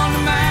fire on the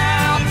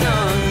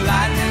mountain,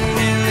 lightning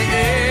in the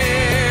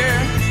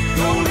air,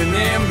 gold in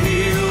them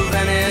hills,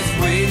 and it's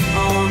waiting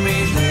for me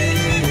there.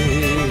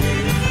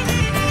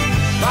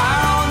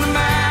 Fire on the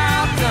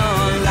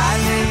mountain,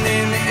 lightning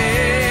in the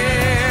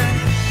air,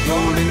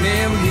 gold in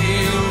them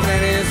hills,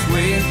 and it's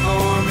waiting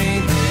for me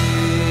there.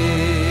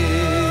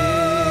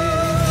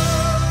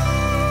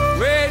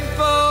 Waiting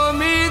for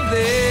me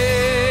there.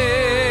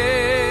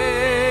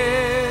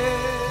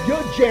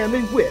 You're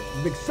jamming with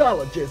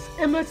mixologist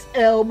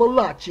MSL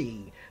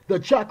MALACHI, the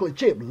chocolate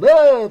chip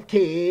love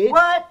kid,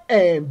 What?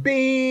 and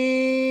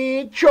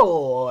Big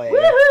Troy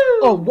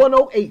Woohoo! on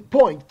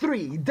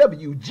 108.3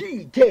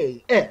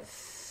 WGKS.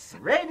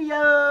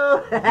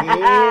 Radio.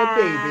 Yeah,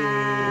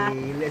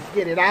 baby. Let's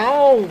get it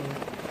on.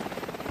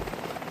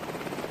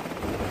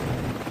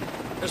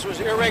 This was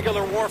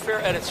irregular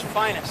warfare at its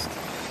finest.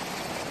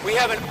 We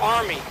have an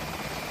army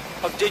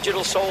of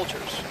digital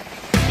soldiers.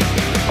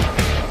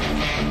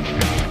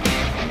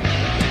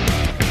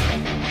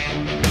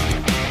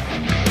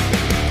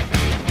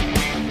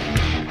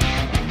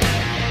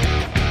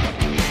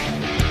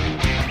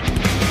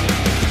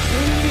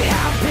 We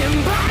have been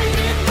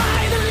blinded by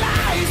the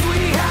lies we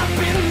have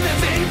been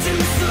living to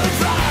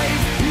survive.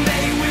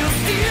 They will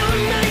still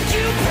make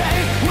you pay.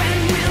 When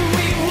will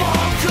we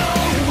walk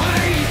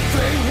away?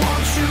 They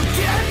want you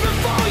dead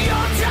before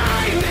your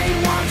time. They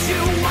want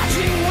you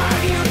watching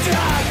while you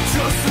die.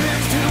 Just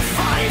live to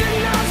fight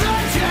another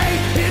day.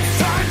 It's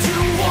time to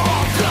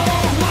walk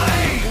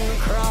away.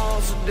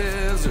 Across the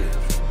desert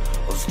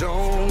of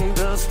stone,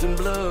 dust, and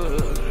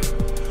blood,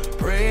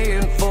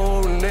 praying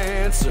for an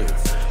answer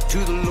to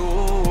the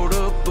Lord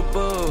up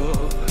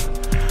above.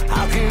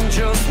 How can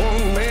just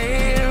one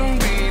man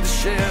be the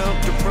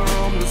shelter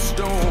from the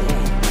storm,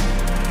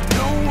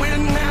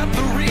 knowing that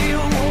the real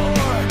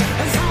war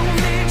has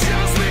only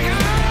just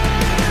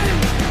begun?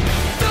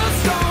 The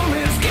storm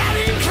is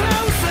getting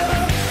closer.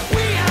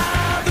 We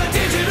are the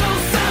digital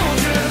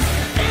soldiers.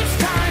 It's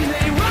time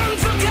they run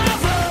for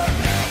cover.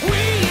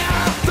 We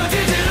are the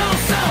digital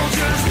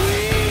soldiers.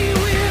 We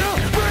will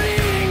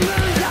bring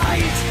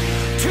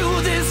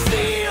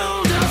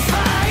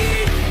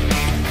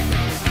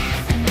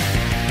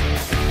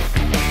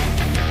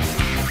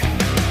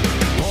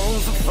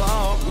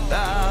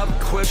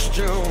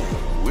question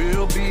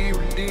will be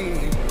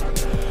redeemed.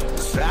 The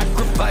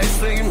sacrifice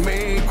they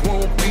make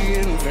won't be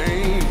in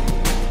vain.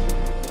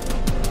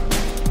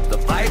 The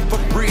fight for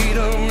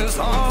freedom is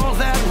all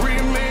that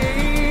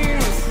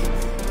remains.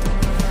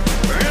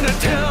 We're gonna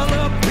tell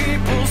the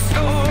people's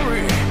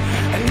story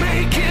and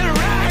make it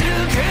right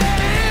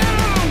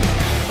again.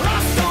 The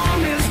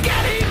storm is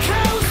getting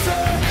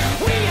closer.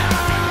 We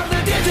are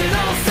the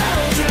digital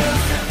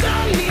soldiers. The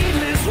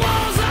needless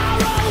wars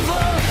are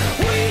over.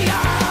 We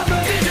are the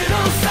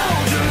digital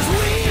soldiers.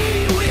 We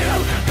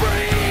will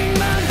bring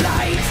the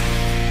light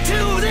to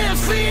this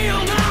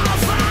field of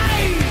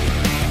fight.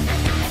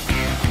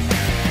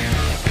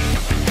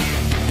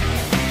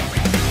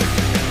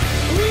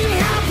 We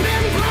have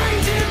been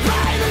blinded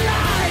by the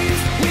lies.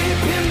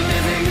 We've been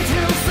living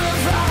to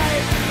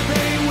survive.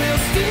 They will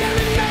steal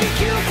and make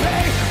you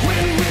pay.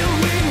 When will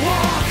we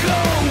walk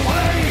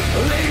away?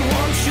 They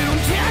want you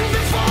dead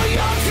before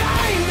your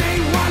time. They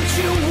want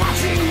you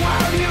watching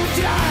while you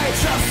die.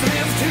 Just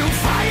live to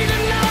fight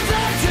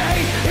another day.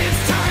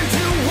 It's time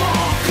to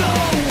walk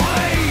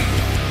away.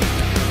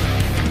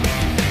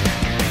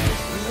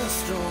 The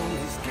storm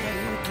is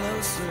getting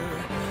closer.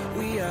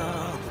 We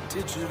are the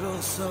digital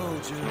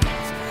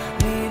soldiers.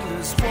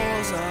 Needless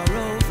wars are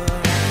over.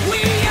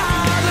 We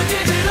are the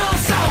digital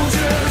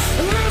soldiers.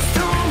 The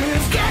storm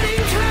is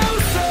getting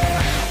closer.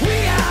 We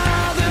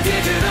are the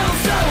digital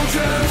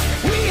soldiers.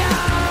 We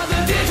are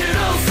the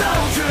digital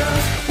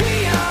soldiers. We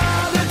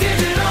are the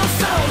digital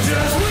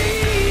soldiers. We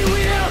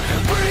will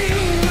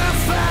bring the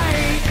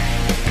fight.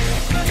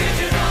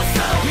 Digital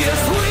soldiers.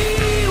 Yes, we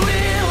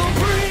will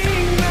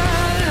bring the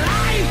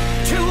light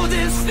to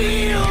this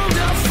field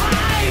of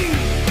fight.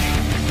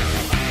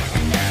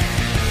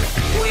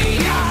 We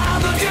are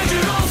the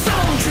digital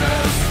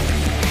soldiers.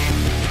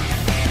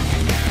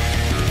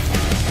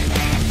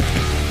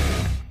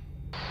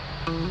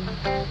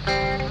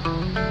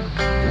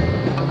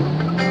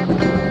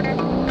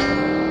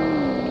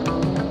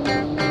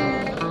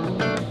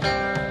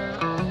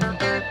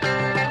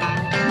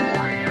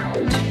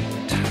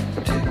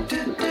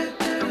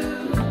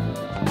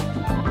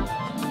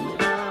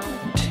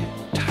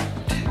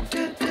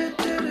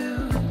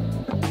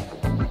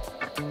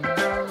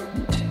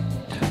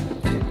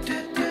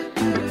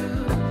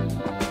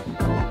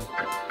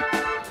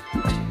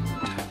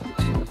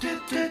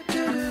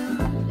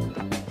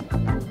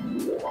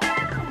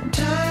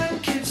 Time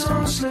keeps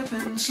on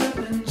slipping,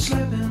 slipping,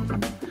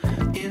 slipping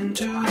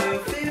into the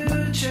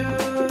future.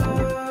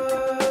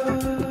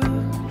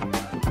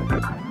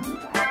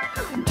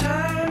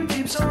 Time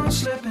keeps on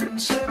slipping,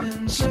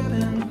 slipping,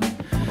 slipping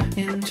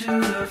into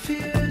the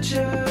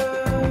future.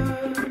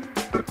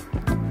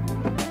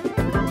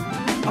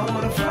 I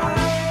wanna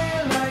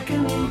fly like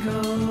an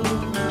eagle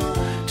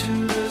to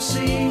the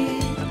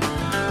sea.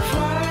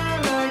 Fly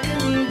like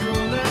an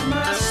eagle, let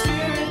my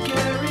spirit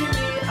carry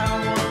me. I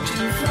want to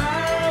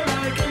fly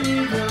like an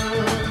eagle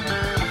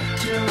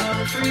till I'm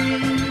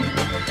free.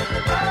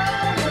 I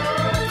go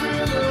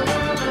through the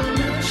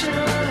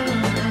revolution,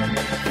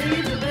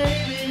 feed the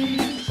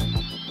babies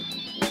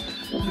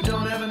who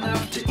don't have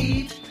enough to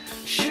eat.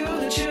 Shoe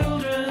the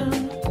children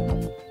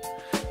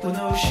with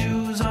no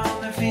shoes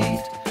on their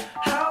feet.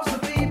 House the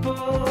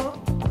people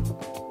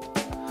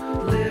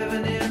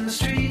living in the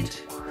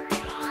street.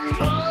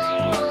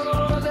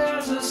 Oh,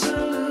 there's a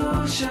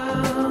solution.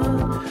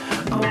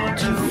 I want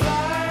to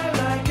fly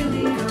like an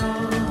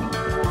eagle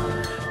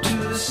to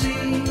the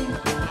sea.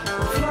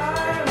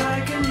 Fly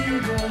like an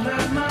eagle,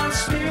 let my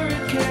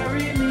spirit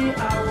carry me. I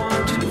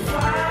want to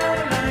fly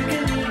like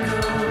an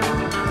eagle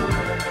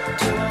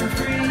till I'm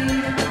free.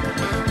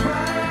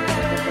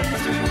 Right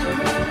through the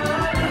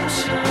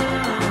revolution.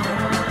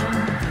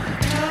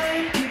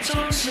 Time keeps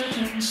on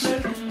slipping,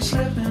 slipping,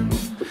 slipping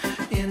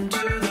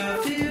into the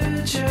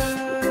future.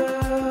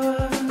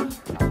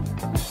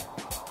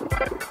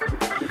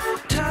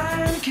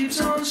 Time keeps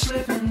on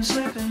slipping,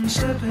 slipping,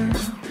 slipping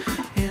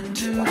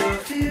into the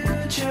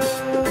future.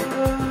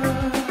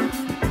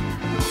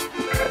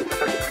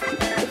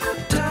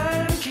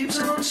 Time keeps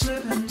on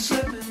slipping,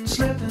 slipping,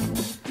 slipping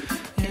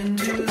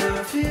into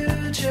the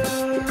future.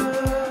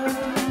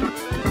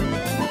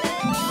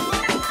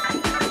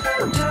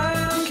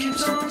 Time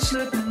keeps on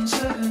slipping,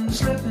 slipping,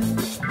 slipping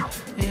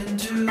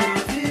into the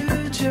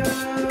future.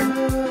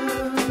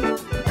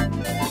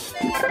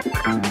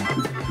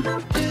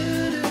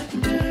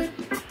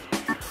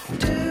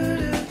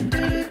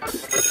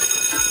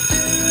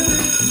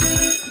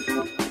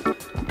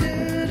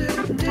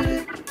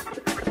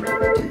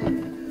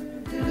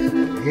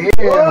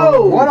 Yeah,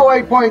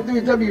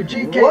 108.3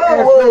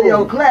 WGKS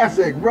Radio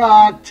Classic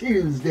Rock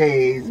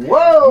Tuesdays.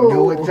 Whoa! You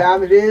know what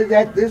time it is?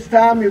 At this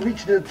time, we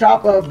reach the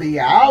top of the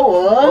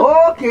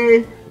hour.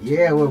 Okay.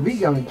 Yeah, well, we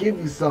gonna give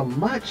you some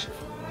much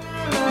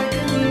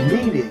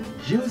needed,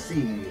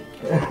 juicy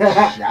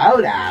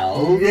shout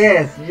out.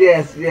 Yes,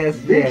 yes, yes,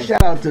 Big yes.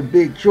 shout out to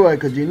Big Troy,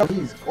 because you know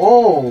he's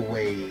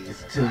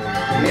always tuned in.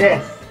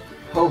 Yes.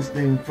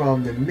 Hosting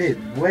from the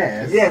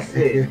Midwest. Yes,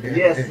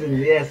 yes, and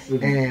yes.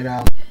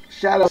 And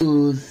shout out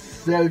to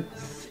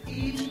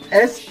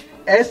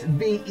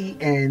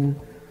Sven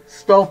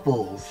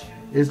Stoffels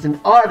is an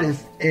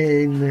artist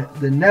in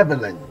the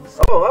Netherlands.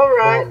 Oh, all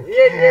right. From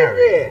Yeah.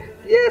 Karen.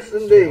 Yes, I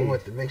indeed.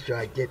 want to make sure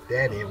I get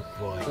that in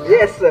for you.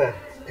 Yes, sir.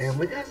 And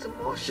we got some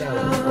more shout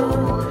outs going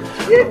on.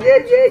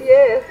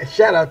 Yeah. A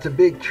shout out to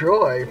Big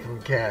Troy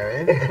from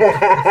Karen.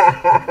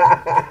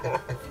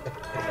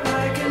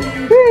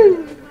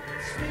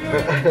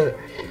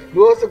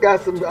 We also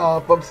got some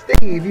from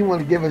Steve. He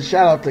want to give a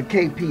shout out to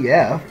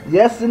KPF.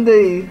 Yes,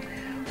 indeed.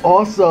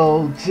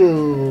 Also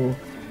to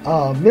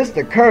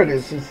Mr.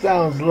 Curtis, who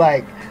sounds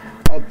like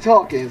a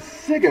talking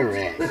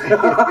cigarette.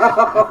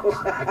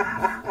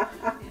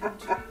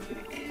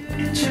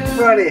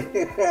 Funny.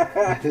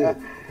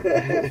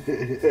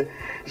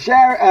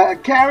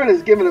 Karen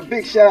is giving a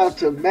big shout out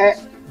to Matt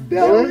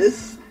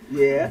Bellis,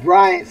 Yeah.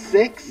 Bryant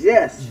Six,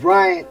 Yes.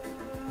 Bryant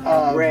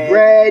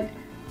Brad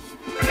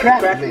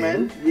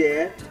Crackman,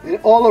 Yeah. and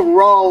all of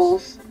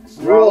Rawls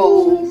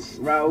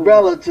Raul.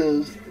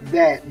 relatives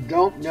that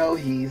don't know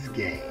he's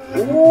gay.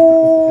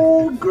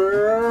 Ooh,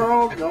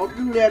 girl, don't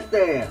do that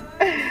there.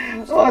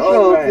 Also,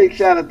 All right. a big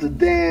shout out to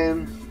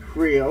Dan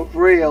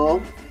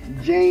Friel,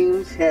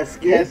 James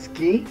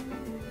Heskey,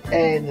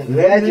 and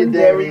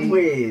Legendary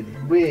Legendary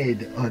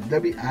Wid, or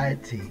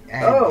W-I-T.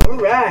 Oh, all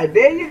right.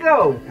 There you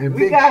go. And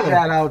We big got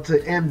shout him. out to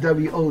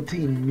MWOT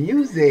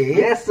Music.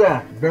 Yes,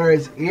 sir.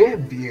 Bird's Ear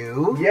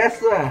View. Yes,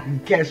 sir. You can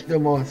catch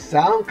them on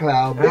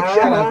SoundCloud. Big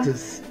shout out to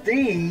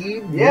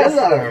Steve Yes,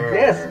 Miller.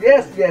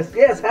 sir.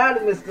 Yes. Howdy,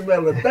 Mr.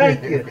 Miller.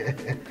 Thank you.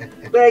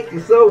 Thank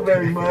you so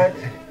very much.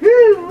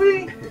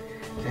 Woo-wee.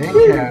 And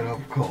Karen,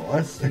 of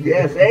course.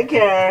 Yes, and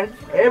Karen.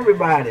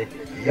 Everybody.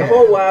 Yeah. The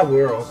whole wide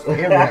world.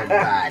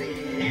 Everybody.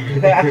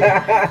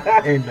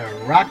 In the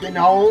rockin'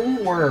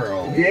 on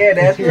world. Yeah,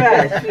 that's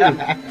right. Shoot.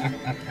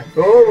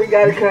 Oh, we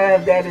gotta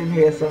have that in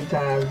here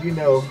sometimes, you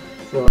know.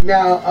 So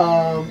Now,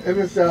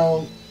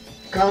 MSL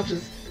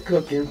Conscious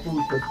Cooking,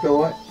 Food for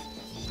Thought.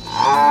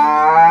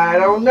 I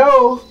don't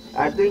know.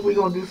 I think we're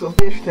gonna do some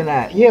fish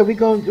tonight. Yeah,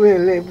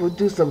 we'll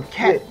do some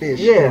catfish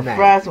Yeah, tonight.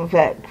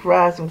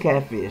 fry some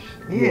catfish.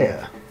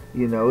 Yeah.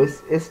 You know,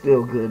 it's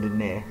still good in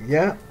there.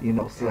 Yeah. You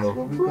know, That's so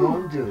what we're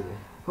gonna do.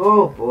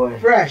 oh boy.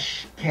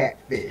 Fresh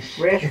catfish.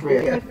 Fresh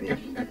catfish.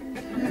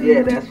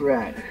 Yeah, that's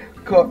right.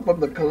 Caught from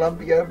the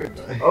Columbia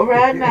River. All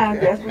right now,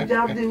 that's what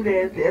y'all do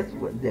there. That's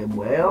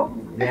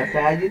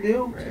how you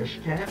do. Fresh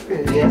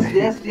catfish.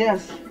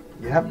 Yes.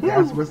 Yep,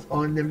 that's what's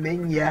on the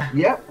menu.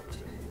 Yep.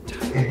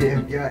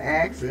 If you're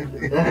asking.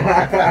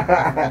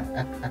 Yeah.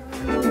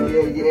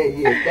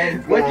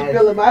 Thanks, What you guys.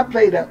 filling my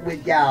plate up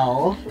with,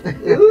 y'all?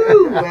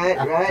 Ooh,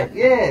 right,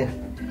 yeah.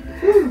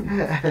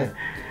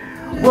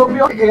 We'll be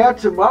on air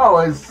tomorrow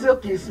is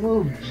Silky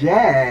Smooth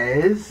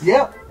Jazz.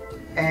 Yep.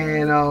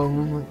 And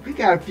we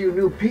got a few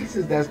new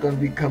pieces that's going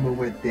to be coming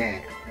with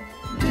that.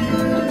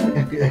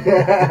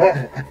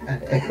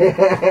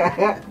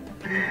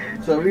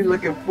 So we're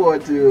looking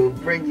forward to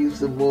bring you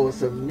some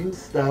new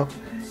stuff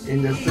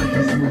in the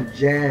Silky Smooth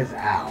Jazz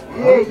hour.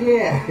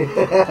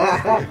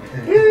 Yeah.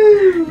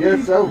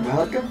 You're so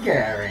welcome,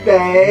 Karen.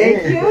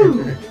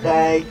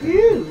 Thank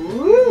you.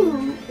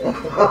 Woo.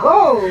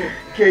 Oh.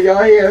 Can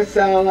y'all hear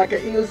sound like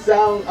an eagle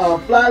sound?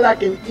 Fly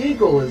Like an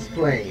Eagle is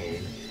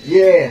playing.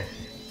 Yeah.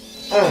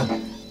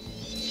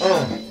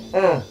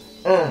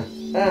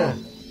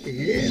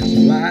 Yeah,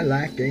 Fly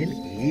Like an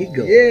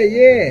Eagle.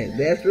 Yeah.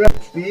 That's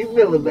right. Steve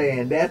Miller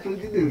Band. That's what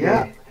you do.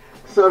 Yeah. Man.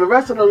 So the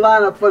rest of the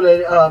lineup for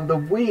the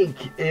week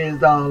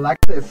is like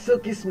I said,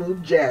 Silky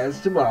Smooth Jazz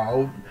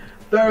tomorrow.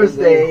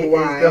 Thursday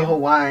is the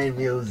Hawaiian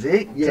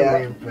music. Yeah.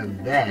 Tune in for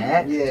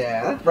that.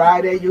 Yeah.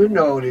 Friday, you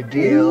know the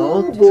deal.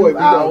 Ooh, boy, 2 we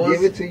hours. gonna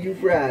give it to you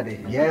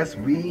Friday. Yes,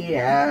 we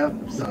have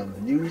some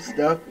new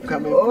stuff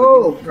coming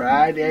Oh. for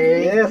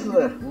Friday. Yes,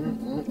 sir.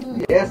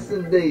 Mm-mm-mm. Yes,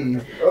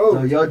 indeed. So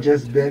Oh, y'all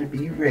just better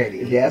be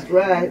ready. that's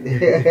right.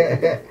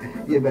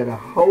 You better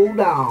hold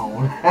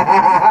on.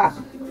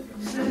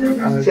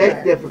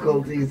 Check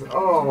difficulties.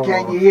 Oh.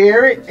 Can you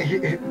hear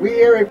it? We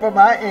hear it from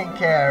our end,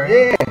 Karen.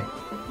 Yeah.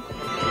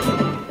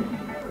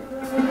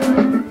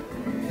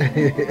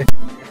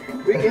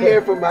 We can hear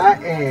it from our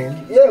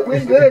end. Yeah,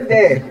 we're good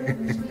there.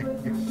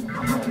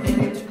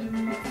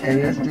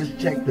 And let's just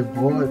check the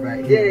board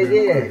right here.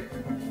 Yeah.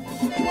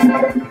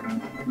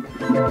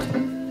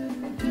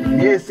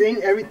 Yeah,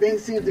 everything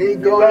seems to be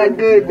Seems going right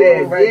good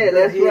there. Yeah, good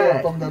that's here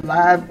right. From the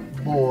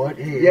live board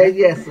Yeah, here.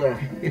 yes, sir.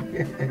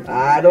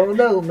 I don't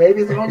know.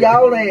 Maybe it's on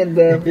y'all end,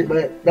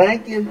 but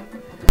thank you.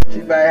 She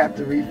might have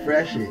to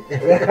refresh it.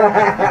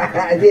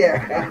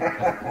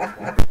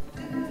 Yeah.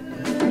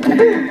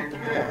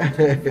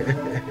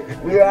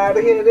 We're out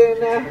of here then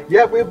now?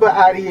 Yep, we're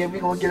out of here. We're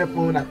gonna get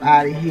up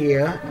out of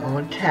here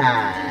on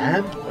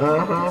time.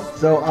 Uh-huh.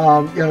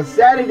 So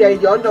Saturday,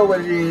 y'all know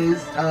what it is.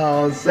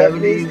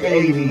 70s,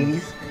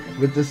 80s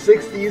with the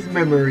 60s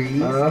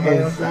memories,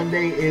 and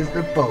Sunday is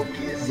the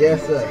focus.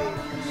 Yes, sir.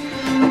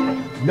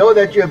 Know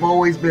that you have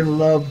always been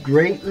loved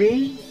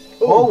greatly.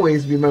 Ooh.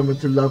 Always remember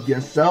to love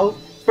yourself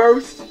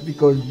first,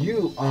 because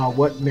you are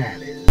what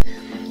matters.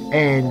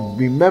 And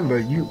remember,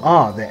 you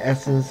are the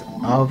essence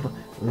of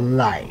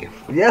life.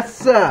 Yes,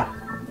 sir.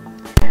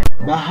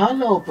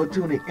 Mahalo for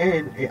tuning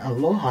in. E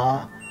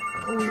aloha.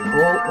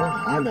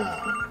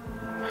 Ohana.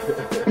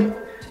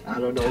 I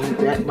don't know who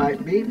that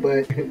might be,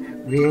 but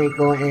we ain't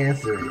gonna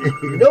answer it.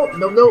 Nope.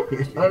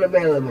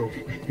 Unavailable.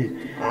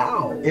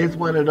 Ow. It's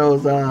one of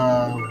those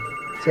those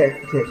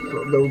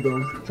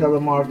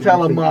telemarketing.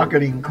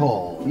 telemarketing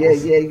calls.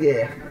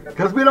 Yeah.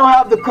 Because we don't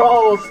have the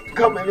calls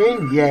coming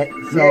in yet.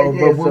 So,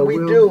 Yeah, but when so we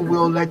do,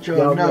 we'll let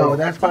y'all know.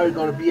 That's probably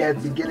going to be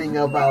at the beginning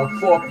of our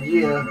 4th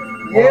year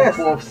or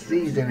 4th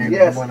season, if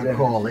you want to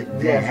call it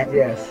that.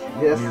 Yes,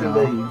 You know?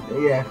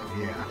 indeed. Yeah.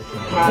 So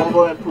Time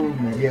for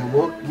improvement. yeah,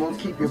 we'll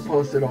keep you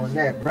posted on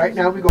that. Right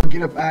now, we're going to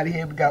get up out of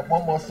here. We got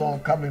one more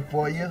song coming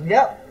for you.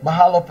 Yep.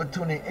 Mahalo for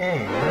tuning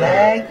in.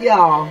 Thank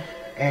y'all.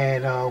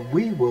 And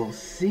we will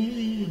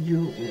see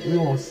you. We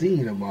won't see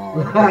you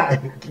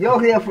tomorrow. You'll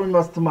hear from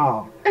us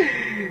tomorrow.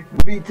 We'll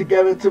be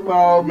together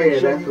tomorrow. Make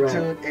sure that's you right.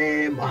 tune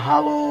in.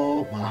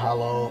 Mahalo,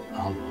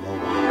 aloha.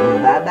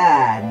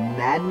 Bye-bye.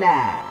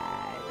 Night-night.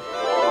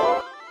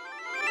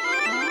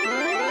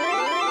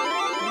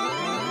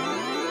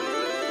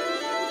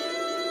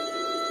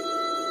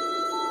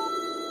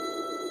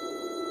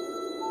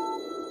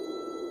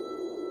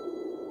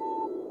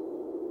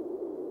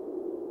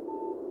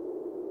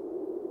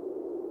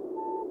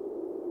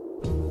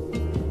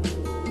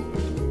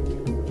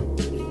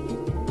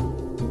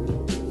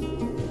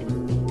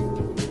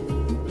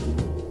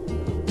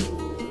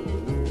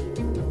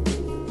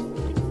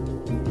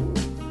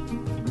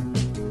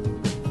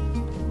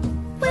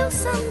 Will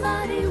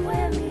somebody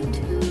wear me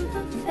to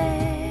the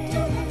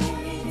fair?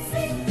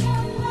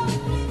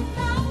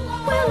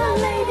 Will a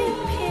lady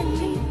pin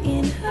me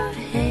in her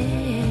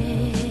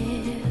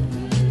hair?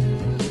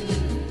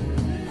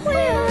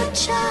 Will a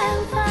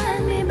child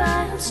find me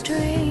by a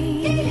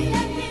stream?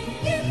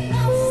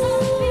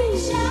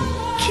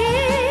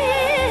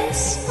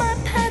 Kiss my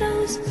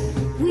petals,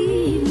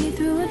 weave me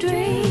through a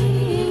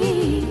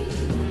dream.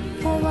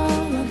 For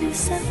all of these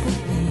simple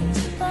things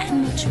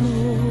and much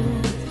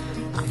more,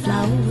 a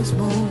flower was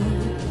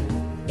born.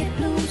 It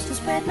blooms to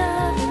spread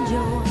love and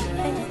joy,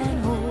 faith and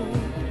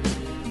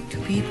hope to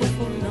people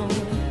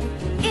forlorn.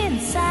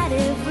 Inside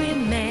every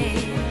man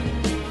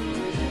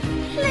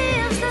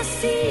lives the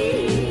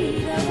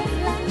seed of a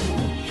flower.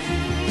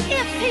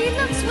 If he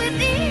looks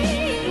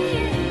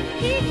within,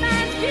 he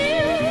finds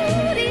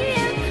beauty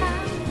and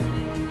power.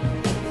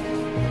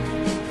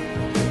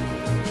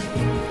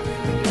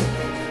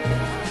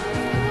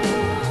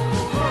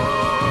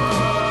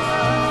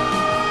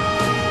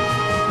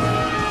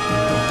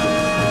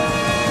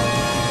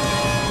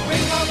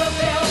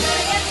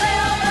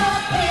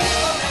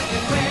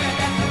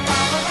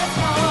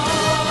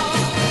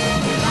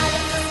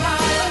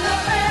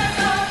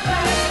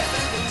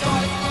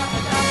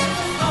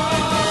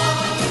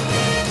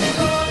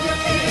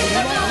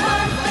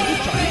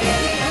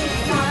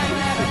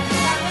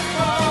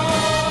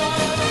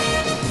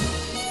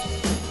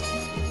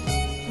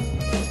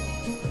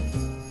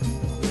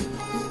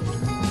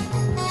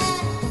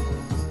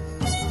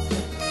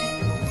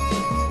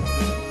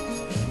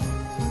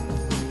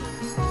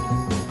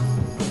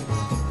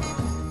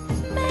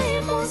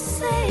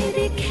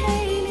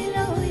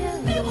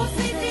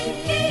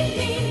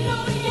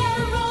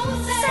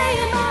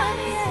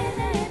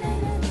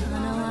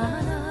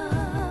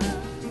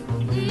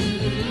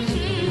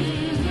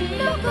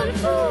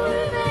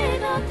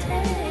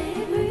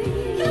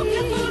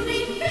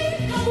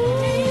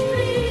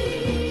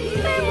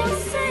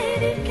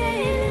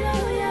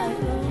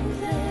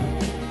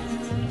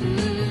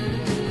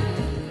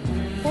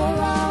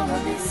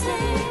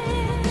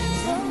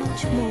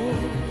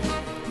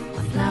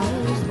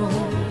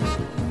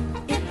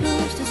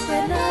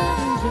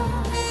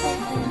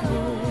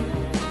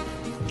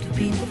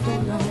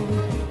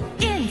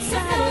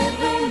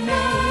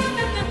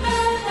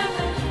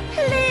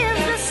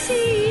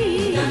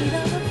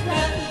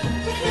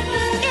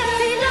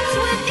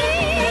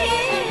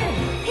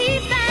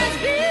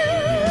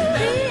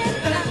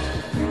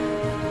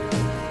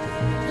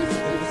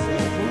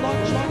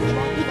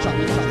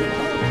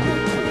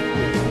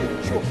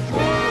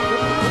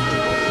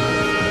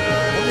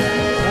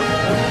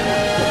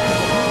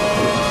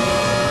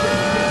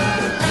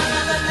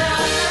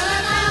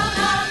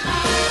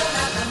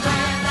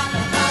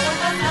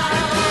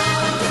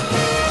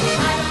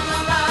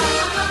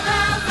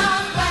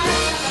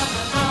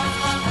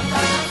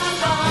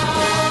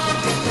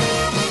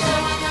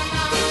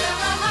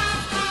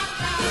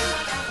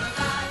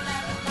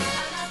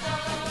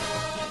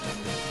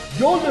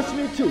 You're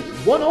listening to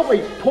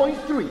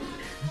 108.3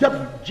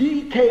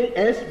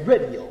 WGKS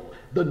Radio,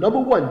 the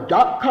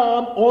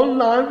 #1.com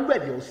online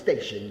radio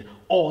station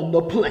on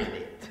the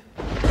planet.